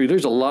asphalt industry,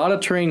 there's a lot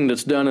of training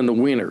that's done in the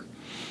winter,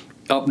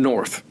 up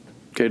north.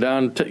 Okay,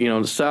 down to,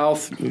 the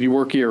south, you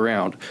work year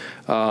round,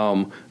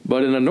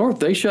 but in the north,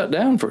 they shut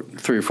down for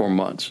 3 or 4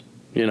 months.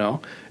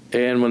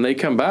 And when they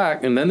come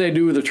back, and then they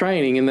do the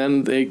training, and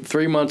then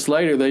 3 months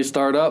later they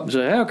start up and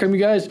say, "How come you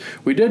guys?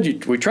 We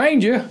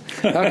trained you.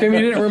 How come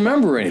you didn't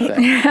remember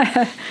anything?"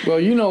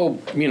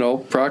 Well,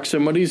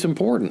 proximity is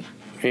important,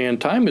 and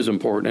time is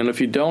important. And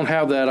if you don't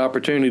have that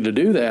opportunity to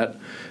do that,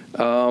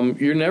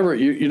 you're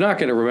not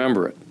going to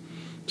remember it.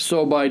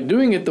 So by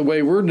doing it the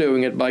way we're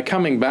doing it, by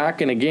coming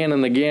back and again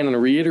and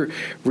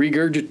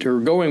regurgitate or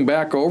going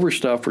back over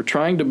stuff, we're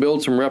trying to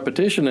build some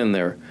repetition in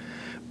there.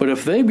 But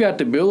if they've got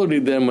the ability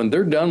then when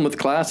they're done with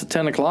class at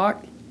 10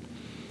 o'clock,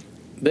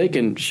 they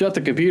can shut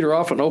the computer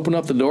off and open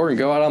up the door and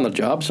go out on the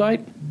job site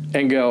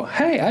and go,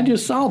 "Hey, I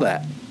just saw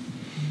that."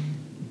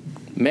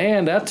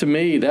 Man, that to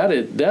me,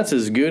 that's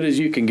as good as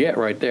you can get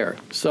right there.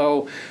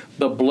 So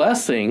the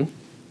blessing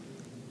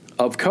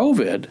of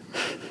COVID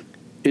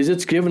is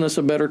it's given us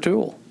a better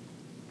tool.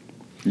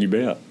 You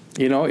bet.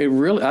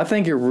 I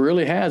think it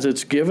really has.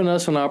 It's given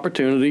us an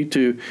opportunity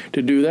to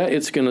do that.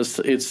 It's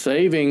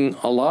saving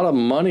a lot of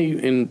money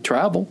in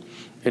travel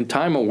and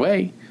time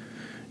away.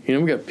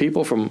 We got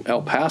people from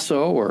El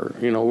Paso or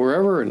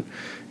wherever, and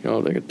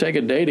they could take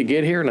a day to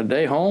get here and a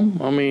day home.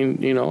 I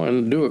mean,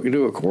 and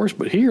do a course.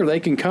 But here they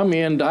can come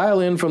in,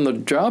 dial in from the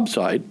job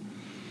site,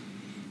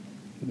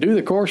 do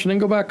the course, and then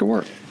go back to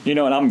work. You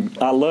know, and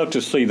I love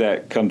to see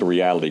that come to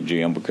reality,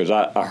 Jim, because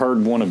I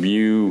heard one of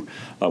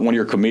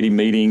your committee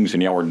meetings,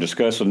 and y'all were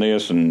discussing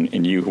this,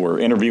 and you were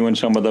interviewing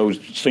some of those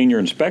senior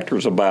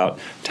inspectors about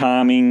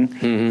timing,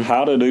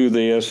 how to do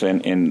this,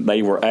 and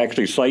they were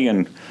actually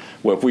saying,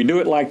 well, if we do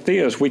it like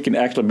this, we can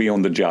actually be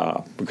on the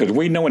job, because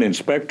we know an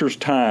inspector's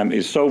time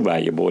is so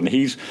valuable, and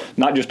he's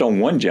not just on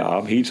one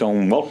job, he's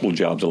on multiple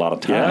jobs a lot of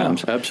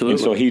times. Yeah, absolutely.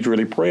 And so he's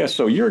really pressed.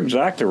 So you're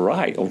exactly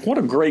right. What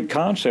a great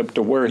concept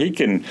to where he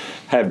can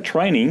have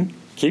training,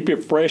 keep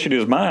it fresh in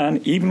his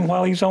mind, even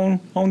while he's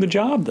on the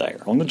job there,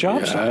 on the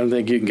job site. I don't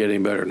think you can get any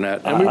better than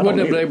that. And we wouldn't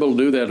have been able to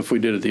do that if we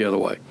did it the other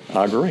way.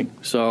 I agree.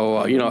 So,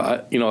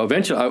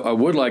 eventually I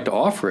would like to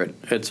offer it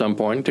at some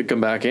point to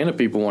come back in if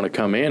people want to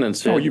come in and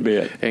sit you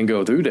bet. and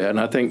go through that. And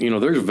I think,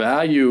 there's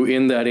value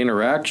in that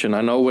interaction.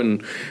 I know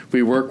when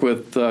we worked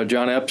with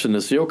John Epps in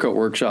the seal coat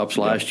workshops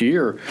last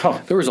year,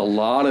 there was a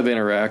lot of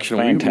interaction.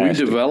 We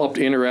developed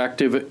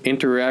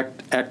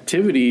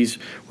activities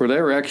where they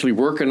were actually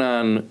working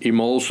on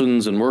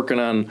emulsions and working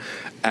on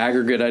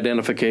aggregate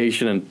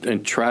identification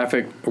and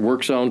traffic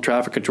work zone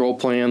traffic control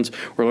plans,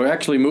 where they're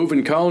actually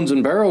moving cones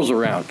and barrels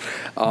around.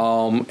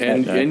 And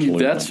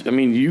that's,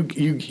 you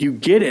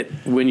get it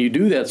when you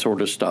do that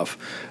sort of stuff.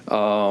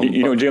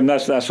 Jim,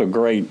 that's a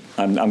great.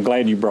 I'm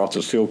glad you brought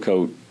the seal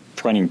coat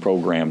training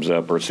programs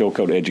up, or seal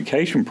coat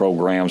education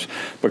programs,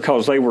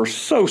 because they were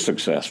so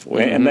successful,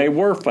 and they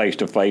were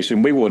face-to-face,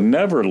 and we will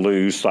never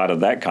lose sight of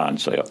that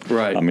concept.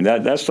 Right.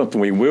 That's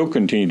something we will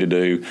continue to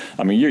do.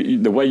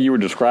 The way you were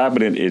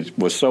describing it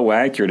was so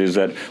accurate, is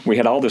that we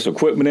had all this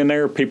equipment in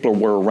there, people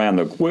were around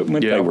the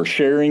equipment, they were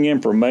sharing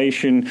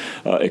information,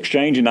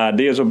 exchanging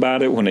ideas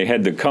about it when they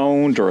had the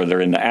cones, or they're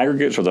in the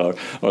aggregates, or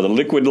the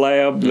liquid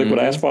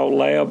asphalt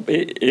lab.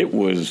 It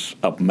was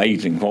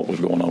amazing what was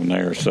going on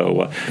there.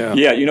 So,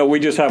 we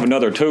just have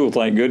another tool,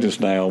 thank goodness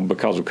now,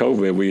 because of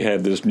COVID. We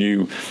have this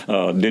new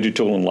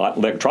digital and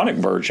electronic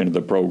version of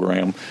the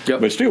program.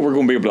 Yep. But still, we're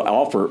going to be able to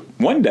offer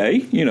one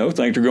day,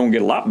 things are going to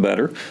get a lot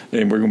better,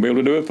 and we're going to be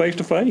able to do it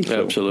face-to-face.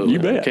 Absolutely.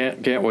 So, you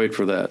bet. Can't wait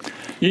for that.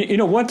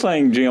 One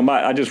thing, Jim,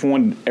 I just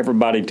want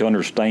everybody to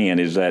understand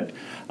is that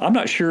I'm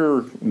not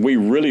sure we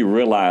really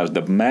realize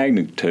the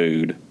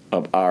magnitude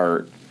of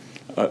our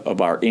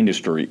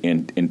industry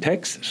in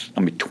Texas.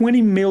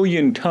 20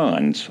 million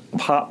tons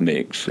of hot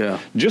mix. Yeah.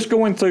 Just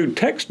going through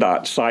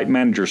TxDOT's site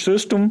manager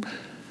system,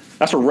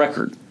 that's a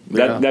record.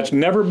 That's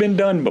never been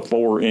done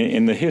before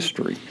in the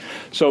history.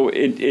 So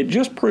it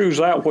just proves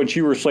out what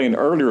you were saying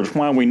earlier, is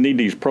why we need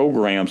these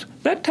programs.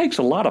 That takes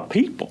a lot of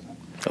people.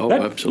 Oh,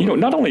 absolutely.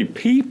 Not only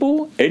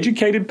people,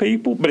 educated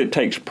people, but it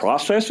takes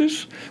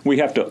processes. We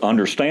have to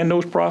understand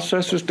those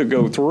processes to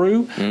go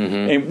through.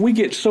 And we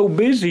get so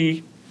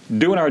busy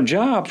doing our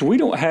jobs, we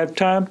don't have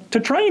time to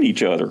train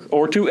each other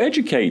or to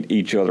educate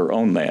each other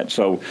on that.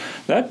 So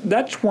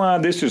that's why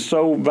this is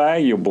so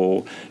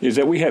valuable, is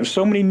that we have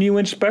so many new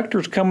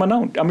inspectors coming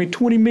on.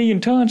 20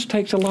 million tons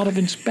takes a lot of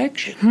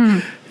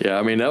inspection.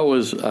 Yeah, that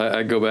was,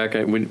 I go back,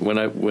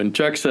 when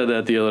Chuck said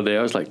that the other day,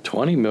 I was like,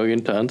 20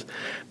 million tons?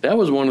 That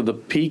was one of the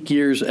peak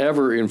years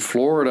ever in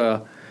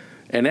Florida,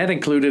 and that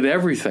included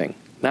everything,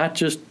 not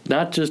just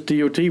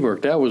DOT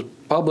work. That was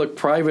public,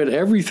 private,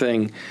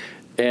 everything.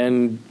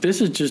 And this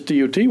is just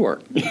DOT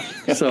work.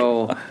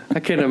 So I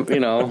can,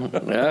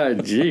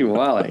 gee,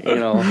 Wally,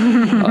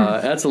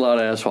 that's a lot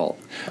of asphalt.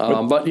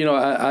 But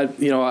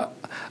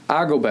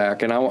I go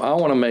back, and I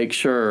want to make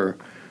sure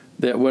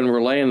that when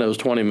we're laying those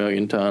 20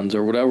 million tons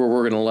or whatever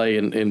we're going to lay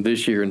in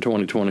this year in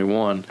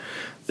 2021,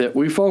 that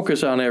we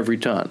focus on every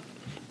ton.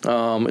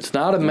 It's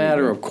not a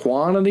matter of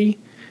quantity,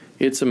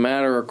 it's a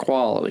matter of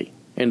quality.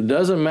 And it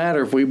doesn't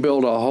matter if we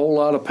build a whole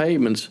lot of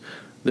pavements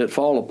that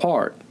fall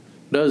apart.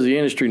 Does the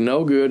industry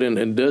no good,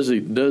 and does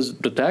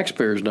the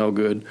taxpayers no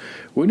good?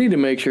 We need to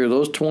make sure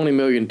those 20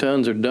 million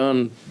tons are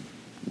done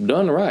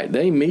right.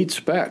 They meet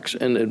specs.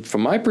 And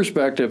from my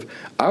perspective,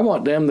 I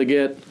want them to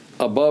get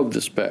above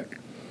the spec.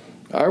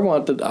 I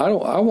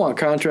want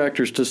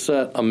contractors to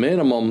set a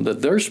minimum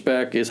that their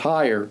spec is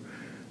higher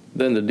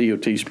than the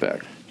DOT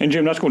spec. And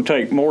Jim, that's going to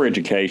take more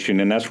education,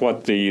 and that's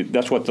what the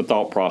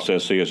thought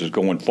process is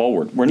going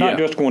forward. We're not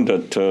just going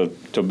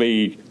to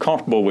be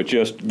comfortable with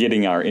just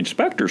getting our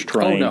inspectors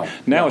trained.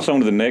 Now it's on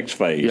to the next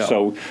phase. Yeah.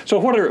 So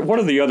what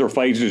are the other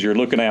phases you're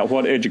looking at?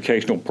 What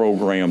educational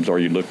programs are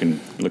you looking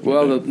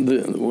well, at?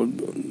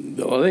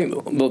 I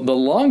think the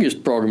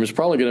longest program is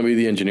probably going to be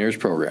the engineers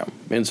program,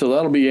 and so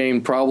that'll be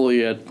aimed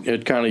probably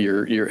at kind of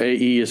your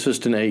AE,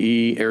 assistant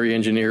AE, area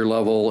engineer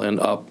level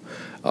and up.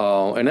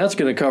 And that's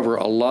going to cover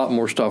a lot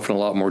more stuff in a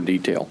lot more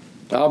detail.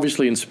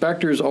 Obviously,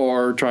 inspectors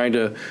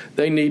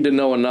they need to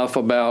know enough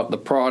about the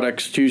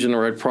products, choosing the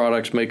right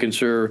products, making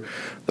sure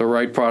the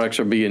right products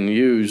are being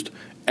used,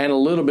 and a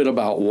little bit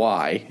about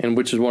why, and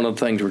which is one of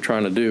the things we're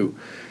trying to do.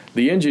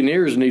 The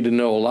engineers need to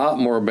know a lot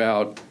more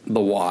about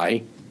the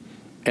why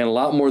and a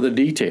lot more of the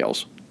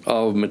details.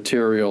 of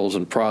materials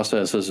and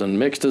processes and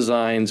mix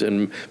designs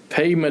and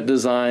pavement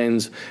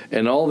designs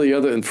and all the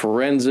other, and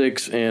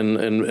forensics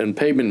and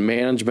pavement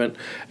management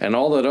and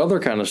all that other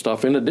kind of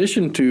stuff, in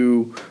addition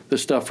to the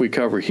stuff we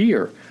cover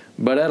here,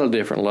 but at a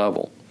different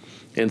level.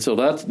 And so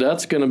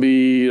that's going to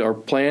be, our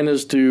plan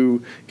is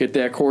to get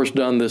that course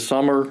done this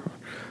summer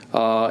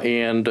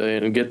and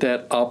get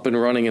that up and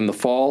running in the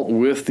fall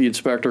with the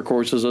inspector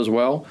courses as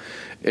well.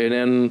 And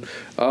then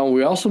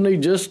we also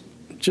need just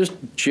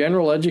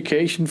general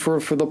education for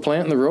the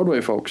plant and the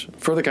roadway folks,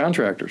 for the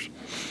contractors.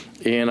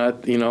 And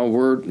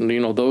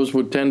those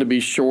would tend to be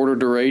shorter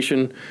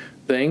duration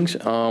things.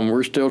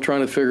 We're still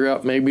trying to figure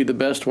out maybe the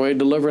best way of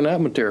delivering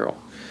that material.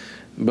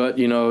 But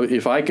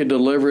if I could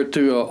deliver it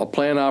to a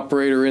plant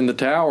operator in the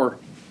tower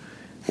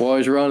while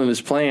he's running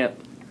his plant,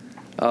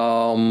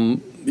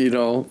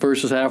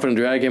 versus having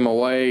to drag him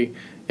away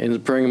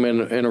and bring him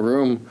in a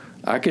room,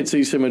 I could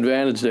see some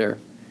advantage there.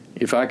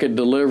 If I could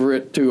deliver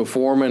it to a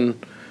foreman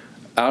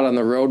out on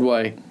the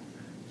roadway,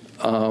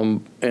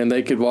 and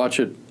they could watch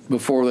it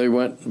before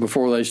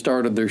they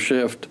started their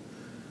shift,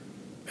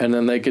 and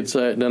then they could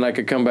say, then I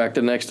could come back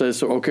the next day.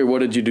 So, okay, what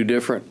did you do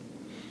different?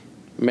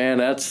 Man,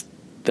 that's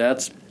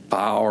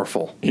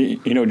powerful.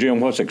 Jim,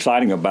 what's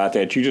exciting about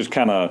that, you just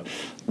kind of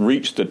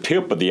reached the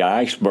tip of the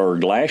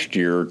iceberg last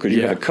year, because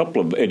you had a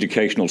couple of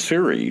educational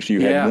series.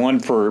 You had one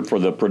for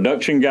the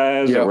production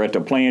guys that were at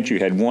the plant. You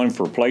had one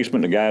for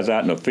placement, the guys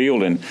out in the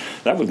field, and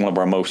that was one of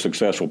our most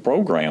successful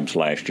programs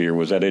last year,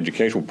 was that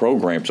educational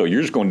program. So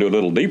you're just going to do a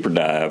little deeper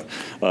dive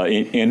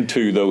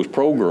into those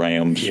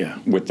programs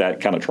with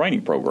that kind of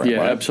training program. Yeah,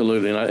 right?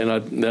 Absolutely,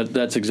 and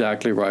that's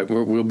exactly right.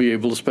 We'll be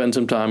able to spend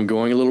some time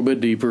going a little bit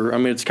deeper. I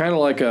mean, it's kind of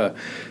like a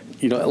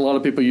lot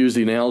of people use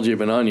the analogy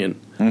of an onion.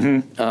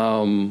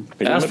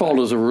 Mm-hmm. Asphalt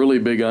is a really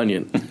big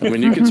onion. I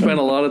mean, you can spend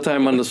a lot of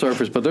time on the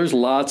surface, but there's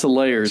lots of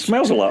layers. It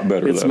smells a lot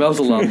better. It smells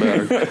a lot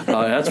better.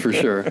 That's for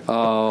sure.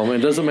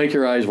 It doesn't make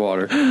your eyes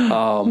water.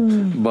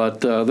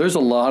 But there's a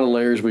lot of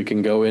layers we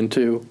can go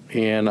into,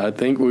 and I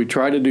think we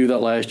tried to do that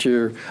last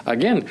year.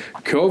 Again,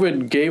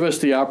 COVID gave us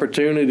the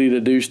opportunity to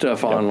do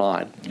stuff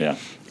online. Yeah.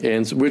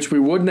 And which we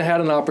wouldn't have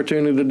had an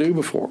opportunity to do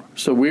before.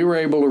 So we were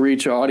able to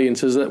reach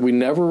audiences that we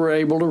never were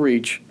able to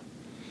reach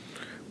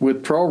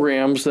with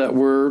programs that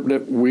were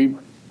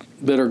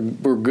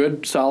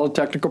good, solid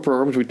technical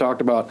programs. We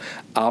talked about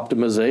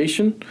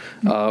optimization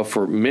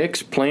for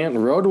mixed plant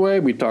and roadway.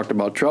 We talked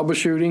about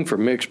troubleshooting for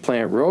mixed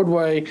plant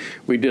roadway.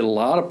 We did a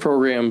lot of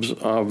programs,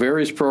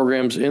 various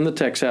programs in the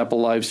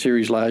TexApple Live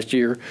series last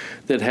year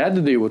that had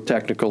to do with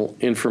technical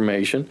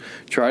information,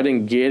 tried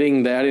in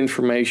getting that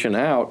information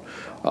out,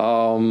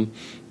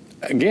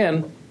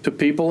 again, to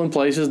people in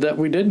places that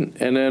we didn't.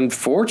 And then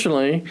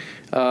fortunately,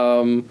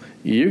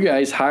 you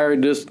guys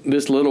hired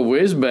this little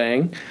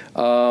whiz-bang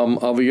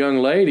of a young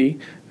lady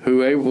who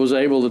was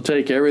able to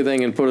take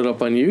everything and put it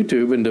up on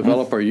YouTube and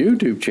develop our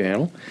YouTube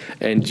channel.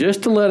 And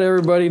just to let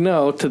everybody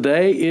know,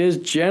 today is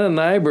Jenna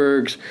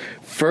Nyberg's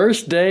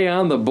first day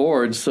on the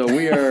board. So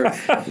we are,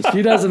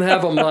 she doesn't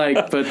have a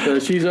mic,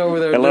 but she's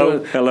over there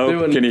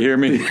doing, can you hear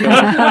me?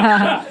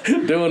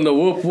 doing the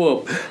whoop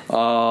whoop.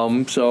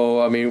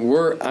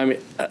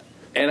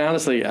 And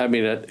honestly, I'm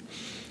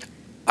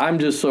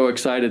just so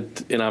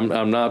excited, and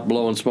I'm not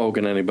blowing smoke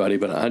at anybody,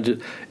 but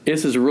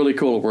this is really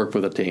cool to work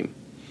with a team,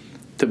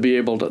 to be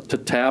able to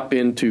tap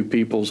into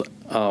people's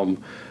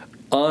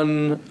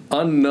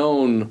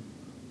unknown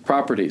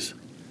properties.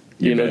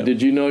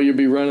 Did you know you'd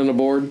be running a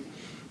board?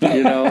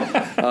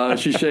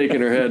 She's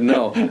shaking her head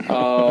no.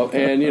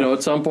 And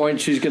at some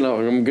point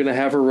I'm gonna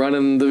have her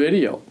running the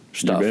video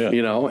stuff,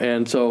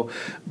 and so,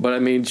 but I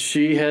mean,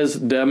 she has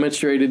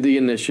demonstrated the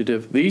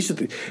initiative.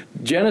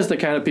 Jenna's the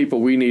kind of people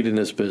we need in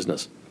this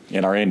business.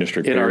 In our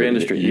industry.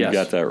 You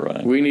got that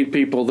right. We need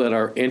people that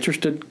are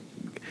interested,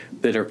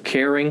 that are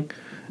caring,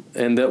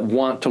 and that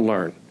want to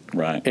learn.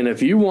 Right. And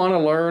if you want to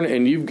learn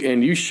and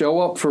you show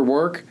up for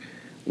work,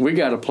 we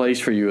got a place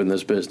for you in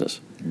this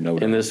business. No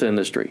doubt. In this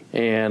industry.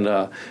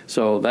 And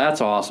so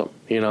that's awesome,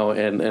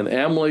 and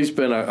Emily's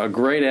been a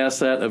great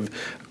asset of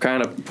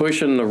kind of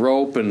pushing the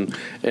rope and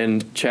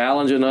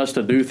challenging us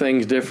to do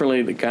things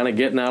differently, to kind of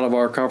getting out of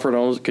our comfort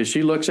zones, because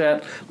she looks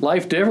at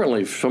life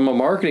differently from a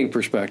marketing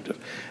perspective.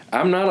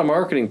 I'm not a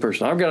marketing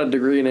person. I've got a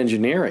degree in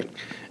engineering.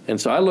 And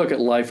so I look at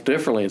life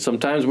differently, and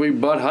sometimes we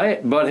butt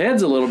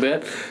heads a little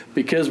bit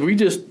because we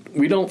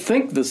don't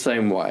think the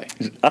same way.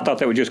 I thought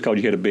that was just because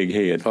you had a big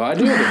head. Oh, I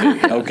do have a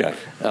big head. Okay.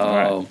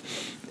 Right.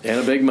 And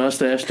a big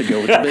mustache to go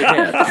with the big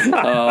head.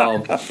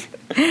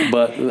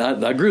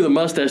 But I grew the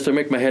mustache to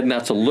make my head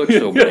not to look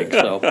so big.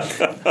 So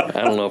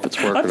I don't know if it's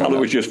working. I thought it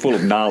was just full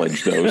of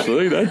knowledge, though. So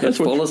it's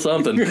full of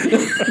something.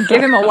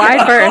 Give him a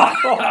wide berth.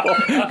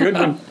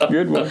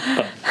 Good one.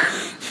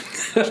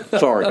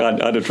 Sorry,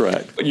 I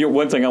detract.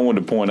 One thing I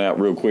wanted to point out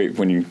real quick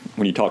when you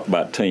talked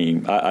about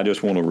team, I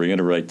just want to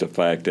reiterate the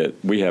fact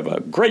that we have a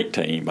great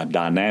team, a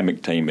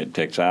dynamic team at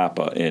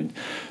TexAppa, and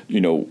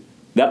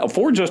that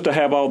affords us to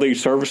have all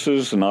these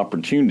services and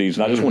opportunities.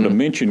 And I just wanted to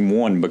mention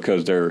one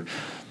because they're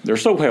they're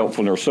so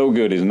helpful and they're so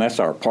good, and that's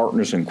our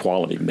partners in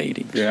quality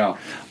meetings. Yeah.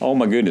 Oh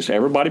my goodness,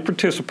 everybody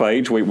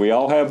participates. We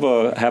all have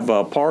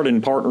a part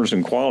in partners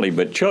in quality,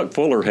 but Chuck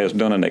Fuller has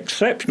done an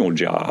exceptional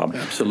job.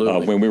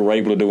 Absolutely. When we were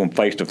able to do them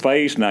face to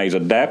face. Now he's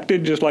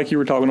adapted, just like you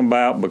were talking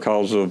about,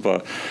 because of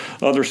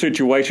other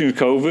situations,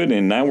 COVID,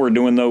 and now we're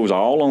doing those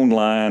all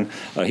online.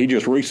 He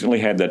just recently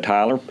had the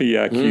Tyler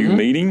PIQ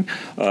meeting.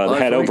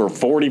 Had over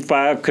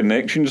 45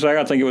 connections there.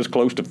 I think it was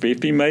close to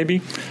 50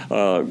 maybe.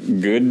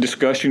 Good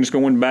discussions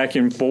going back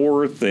and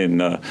forth,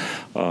 and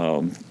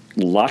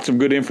lots of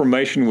good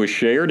information was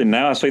shared, and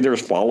now I see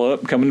there's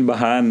follow-up coming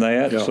behind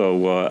that. Yeah.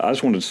 So I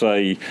just wanted to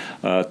say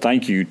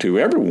thank you to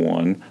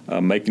everyone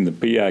making the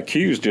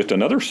PIQs just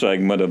another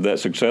segment of that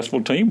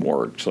successful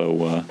teamwork.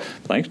 So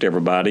thanks to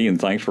everybody, and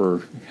thanks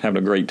for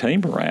having a great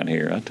team around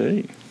here, I tell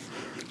you.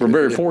 We're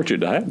very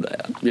fortunate to have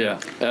that. Yeah,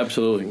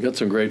 absolutely. Got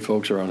some great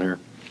folks around here,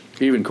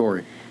 even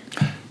Corey.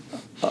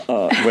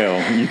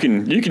 Well, you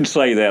can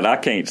say that. I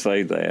can't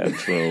say that.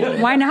 So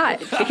Why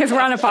not? Because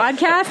we're on a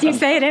podcast? You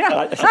say it in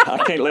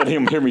I can't let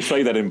him hear me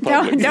say that in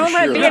public. Don't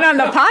let being on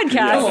the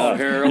podcast. Come on,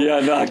 Harold. Yeah,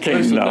 no, I can't.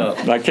 Listen No,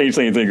 up. I can't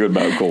say anything good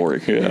about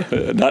Corey.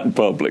 Yeah, not in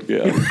public.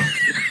 Yeah.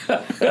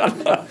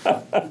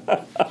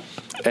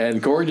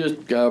 And Corey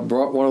just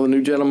brought one of the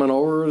new gentlemen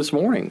over this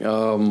morning.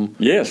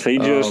 Yes, he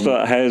just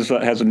has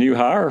a new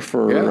hire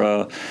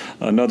for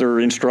another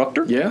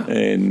instructor. Yeah.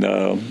 And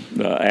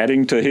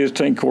adding to his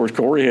team, of course,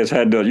 Corey has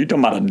had to, you're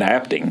talking about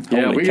adapting.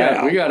 Yeah, Holy we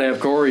cow. got to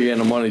have Corey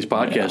in on one of these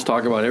podcasts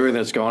talk about everything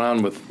that's going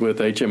on with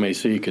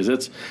HMAC,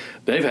 because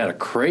they've had a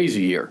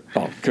crazy year.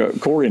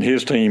 Corey and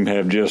his team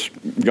have just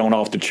gone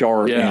off the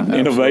chart in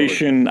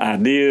innovation,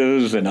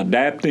 ideas, and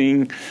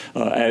adapting.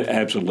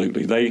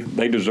 Absolutely.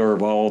 They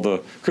deserve all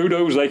the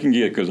kudos they can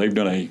get because they've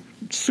done a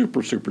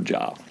super, super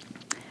job.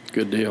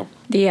 Good deal.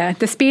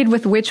 The speed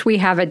with which we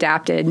have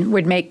adapted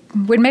would make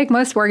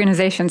most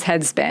organizations'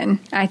 heads spin.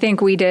 I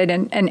think we did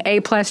an A+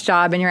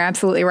 job, and you're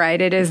absolutely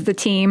right. It is the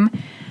team,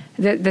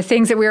 the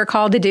things that we were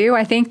called to do.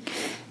 I think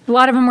a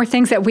lot of them were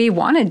things that we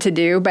wanted to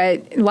do,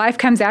 but life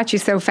comes at you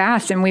so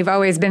fast, and we've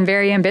always been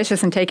very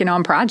ambitious in taking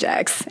on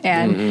projects.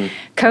 And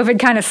COVID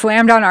kind of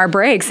slammed on our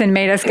brakes and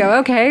made us go,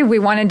 okay, we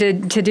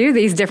wanted to do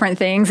these different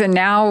things, and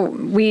now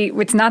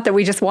it's not that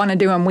we just want to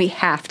do them, we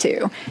have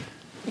to.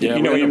 Yeah,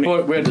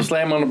 we had to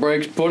slam on the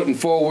brakes, put it in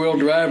 4-wheel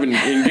drive, and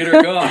get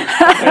her going.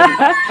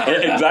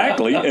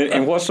 Exactly.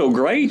 And what's so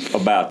great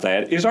about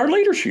that is our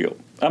leadership.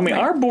 I mean,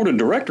 our board of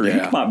directors, you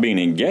come out being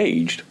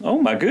engaged.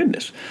 Oh, my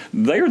goodness.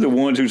 They're the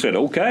ones who said,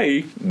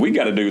 okay, we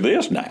got to do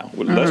this now.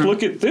 Let's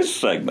look at this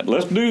segment.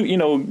 Let's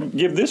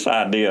give this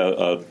idea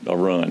a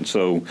run.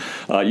 So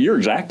you're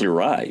exactly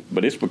right.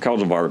 But it's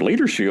because of our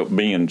leadership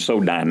being so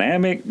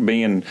dynamic,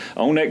 being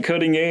on that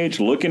cutting edge,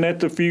 looking at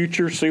the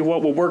future, see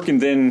what will work,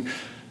 and then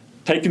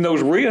taking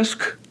those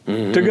risks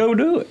to go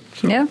do it.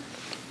 So. Yeah.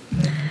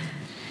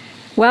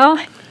 Well,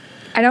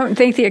 I don't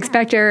think the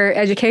Expector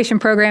education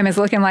program is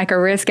looking like a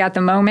risk at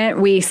the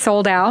moment. We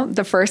sold out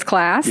the first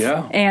class.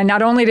 Yeah. And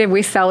not only did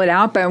we sell it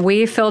out, but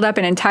we filled up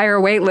an entire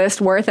wait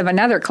list worth of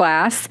another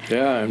class.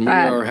 Yeah, and we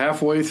are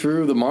halfway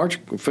through the March.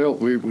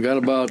 We got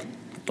about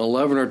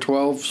 11 or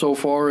 12 so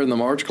far in the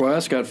March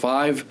class. Got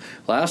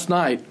 5 last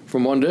night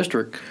from one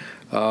district.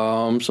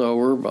 So I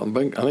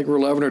think we're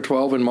 11 or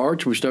 12 in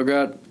March. We still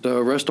got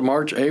the rest of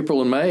March,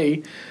 April, and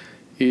May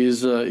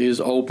is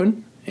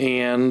open.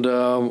 And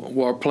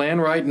our plan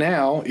right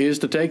now is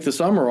to take the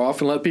summer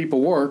off and let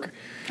people work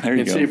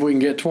and see if we can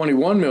get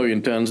 21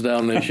 million tons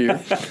down this year.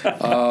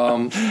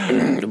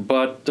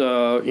 But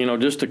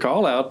just to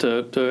call out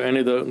to any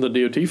of the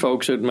DOT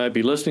folks that might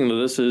be listening to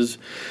this is,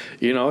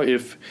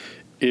 if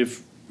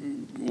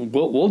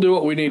we'll do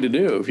what we need to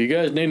do. If you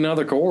guys need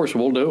another course,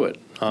 we'll do it.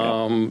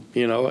 And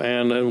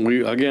then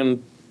we,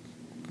 again,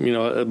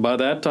 by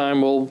that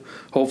time we'll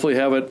hopefully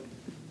have it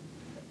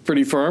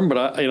pretty firm, but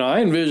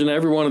I envision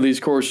every one of these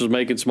courses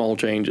making small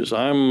changes.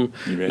 I'm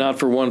not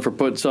for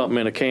putting something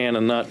in a can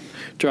and not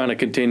trying to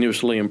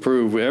continuously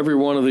improve. Every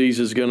one of these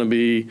is going to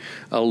be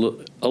a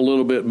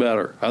little bit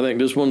better. I think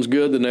this one's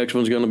good, the next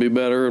one's going to be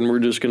better, and we're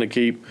just going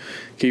to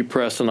keep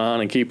pressing on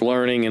and keep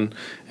learning.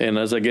 And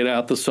as I get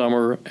out the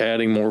summer,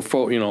 adding more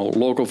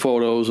local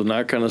photos and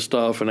that kind of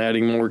stuff, and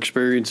adding more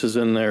experiences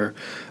in there,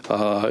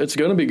 it's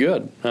going to be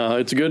good.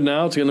 It's good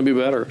now. It's going to be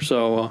better.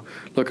 So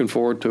looking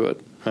forward to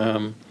it.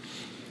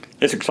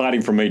 It's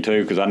exciting for me,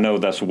 too, because I know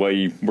that's the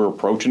way we're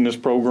approaching this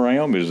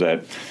program is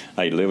that,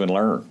 hey, live and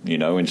learn,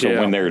 And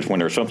so when there's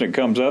something that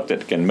comes up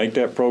that can make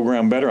that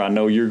program better, I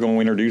know you're going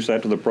to introduce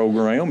that to the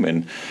program.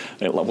 And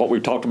what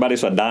we've talked about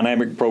is a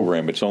dynamic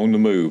program. It's on the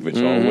move. It's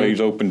always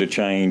open to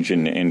change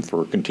and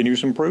for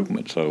continuous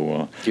improvement.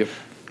 So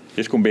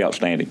it's going to be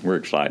outstanding. We're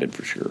excited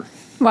for sure.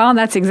 Well,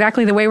 that's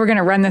exactly the way we're going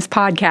to run this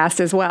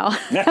podcast as well.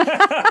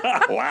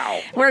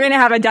 Wow. We're going to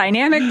have a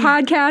dynamic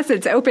podcast.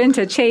 It's open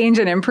to change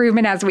and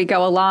improvement as we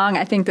go along.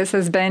 I think this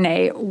has been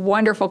a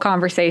wonderful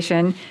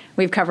conversation.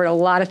 We've covered a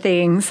lot of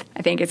things.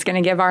 I think it's going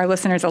to give our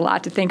listeners a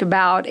lot to think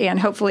about and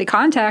hopefully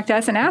contact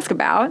us and ask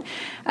about.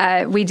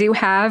 We do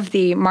have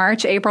the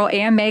March, April,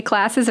 and May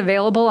classes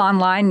available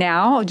online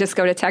now. Just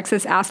go to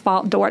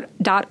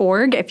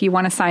texasasphalt.org if you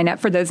want to sign up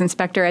for those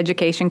inspector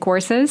education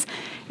courses.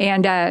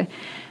 And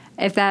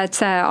if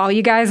that's all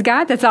you guys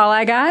got, that's all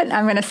I got.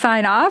 I'm going to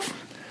sign off.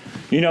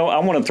 You know, I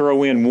want to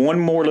throw in one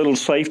more little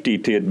safety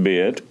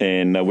tidbit,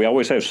 and we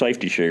always have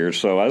safety shares,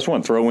 so I just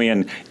want to throw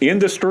in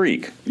the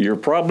streak. You're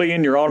probably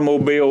in your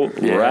automobile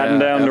riding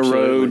down the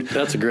road.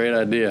 That's a great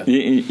idea.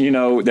 You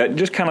know, that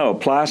just kind of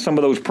applies some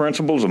of those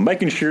principles of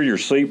making sure your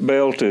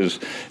seatbelt is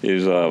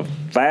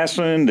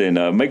fastened,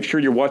 and make sure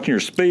you're watching your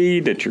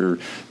speed, that you're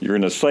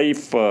in a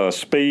safe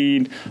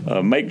speed.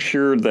 Make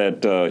sure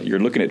that you're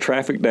looking at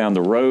traffic down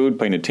the road,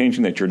 paying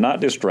attention that you're not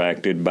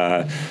distracted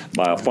by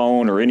a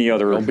phone or any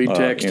other. Don't be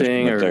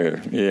texting.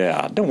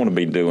 I don't want to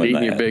be doing eating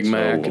that. Your Big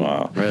Mac.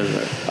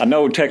 I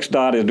know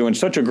TxDOT is doing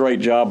such a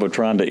great job of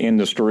trying to end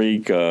the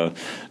streak.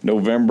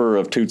 November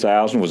of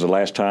 2000 was the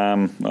last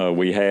time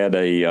we had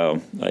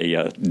a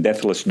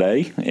deathless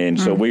day, and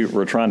so we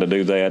were trying to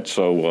do that.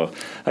 So,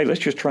 hey, let's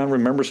just try and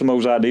remember some of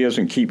those ideas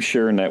and keep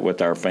sharing that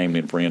with our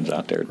family and friends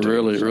out there, too.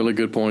 Really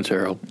good points,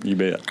 Harold. You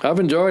bet. I've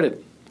enjoyed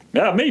it.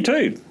 Yeah, me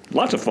too.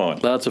 Lots of fun.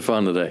 Lots of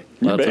fun today.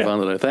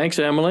 Thanks,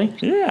 Emily.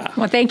 Yeah.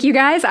 Well, thank you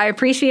guys. I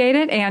appreciate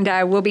it. And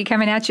we'll be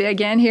coming at you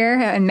again here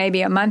in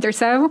maybe a month or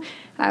so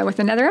with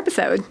another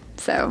episode.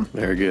 So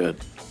very good.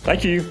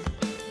 Thank you.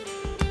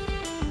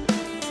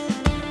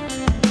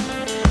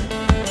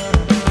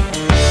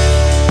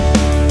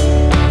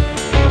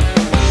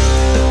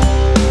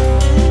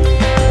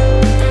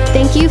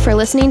 Thank you for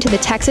listening to the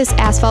Texas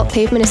Asphalt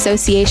Pavement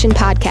Association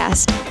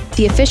podcast,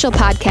 the official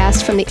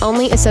podcast from the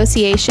only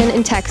association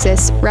in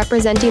Texas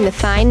representing the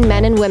fine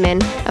men and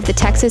women of the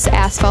Texas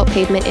asphalt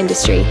pavement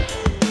industry.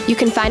 You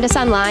can find us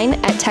online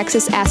at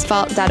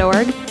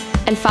texasasphalt.org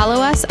and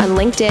follow us on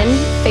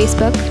LinkedIn,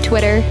 Facebook,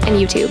 Twitter, and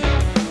YouTube.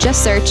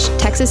 Just search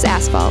Texas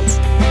Asphalt.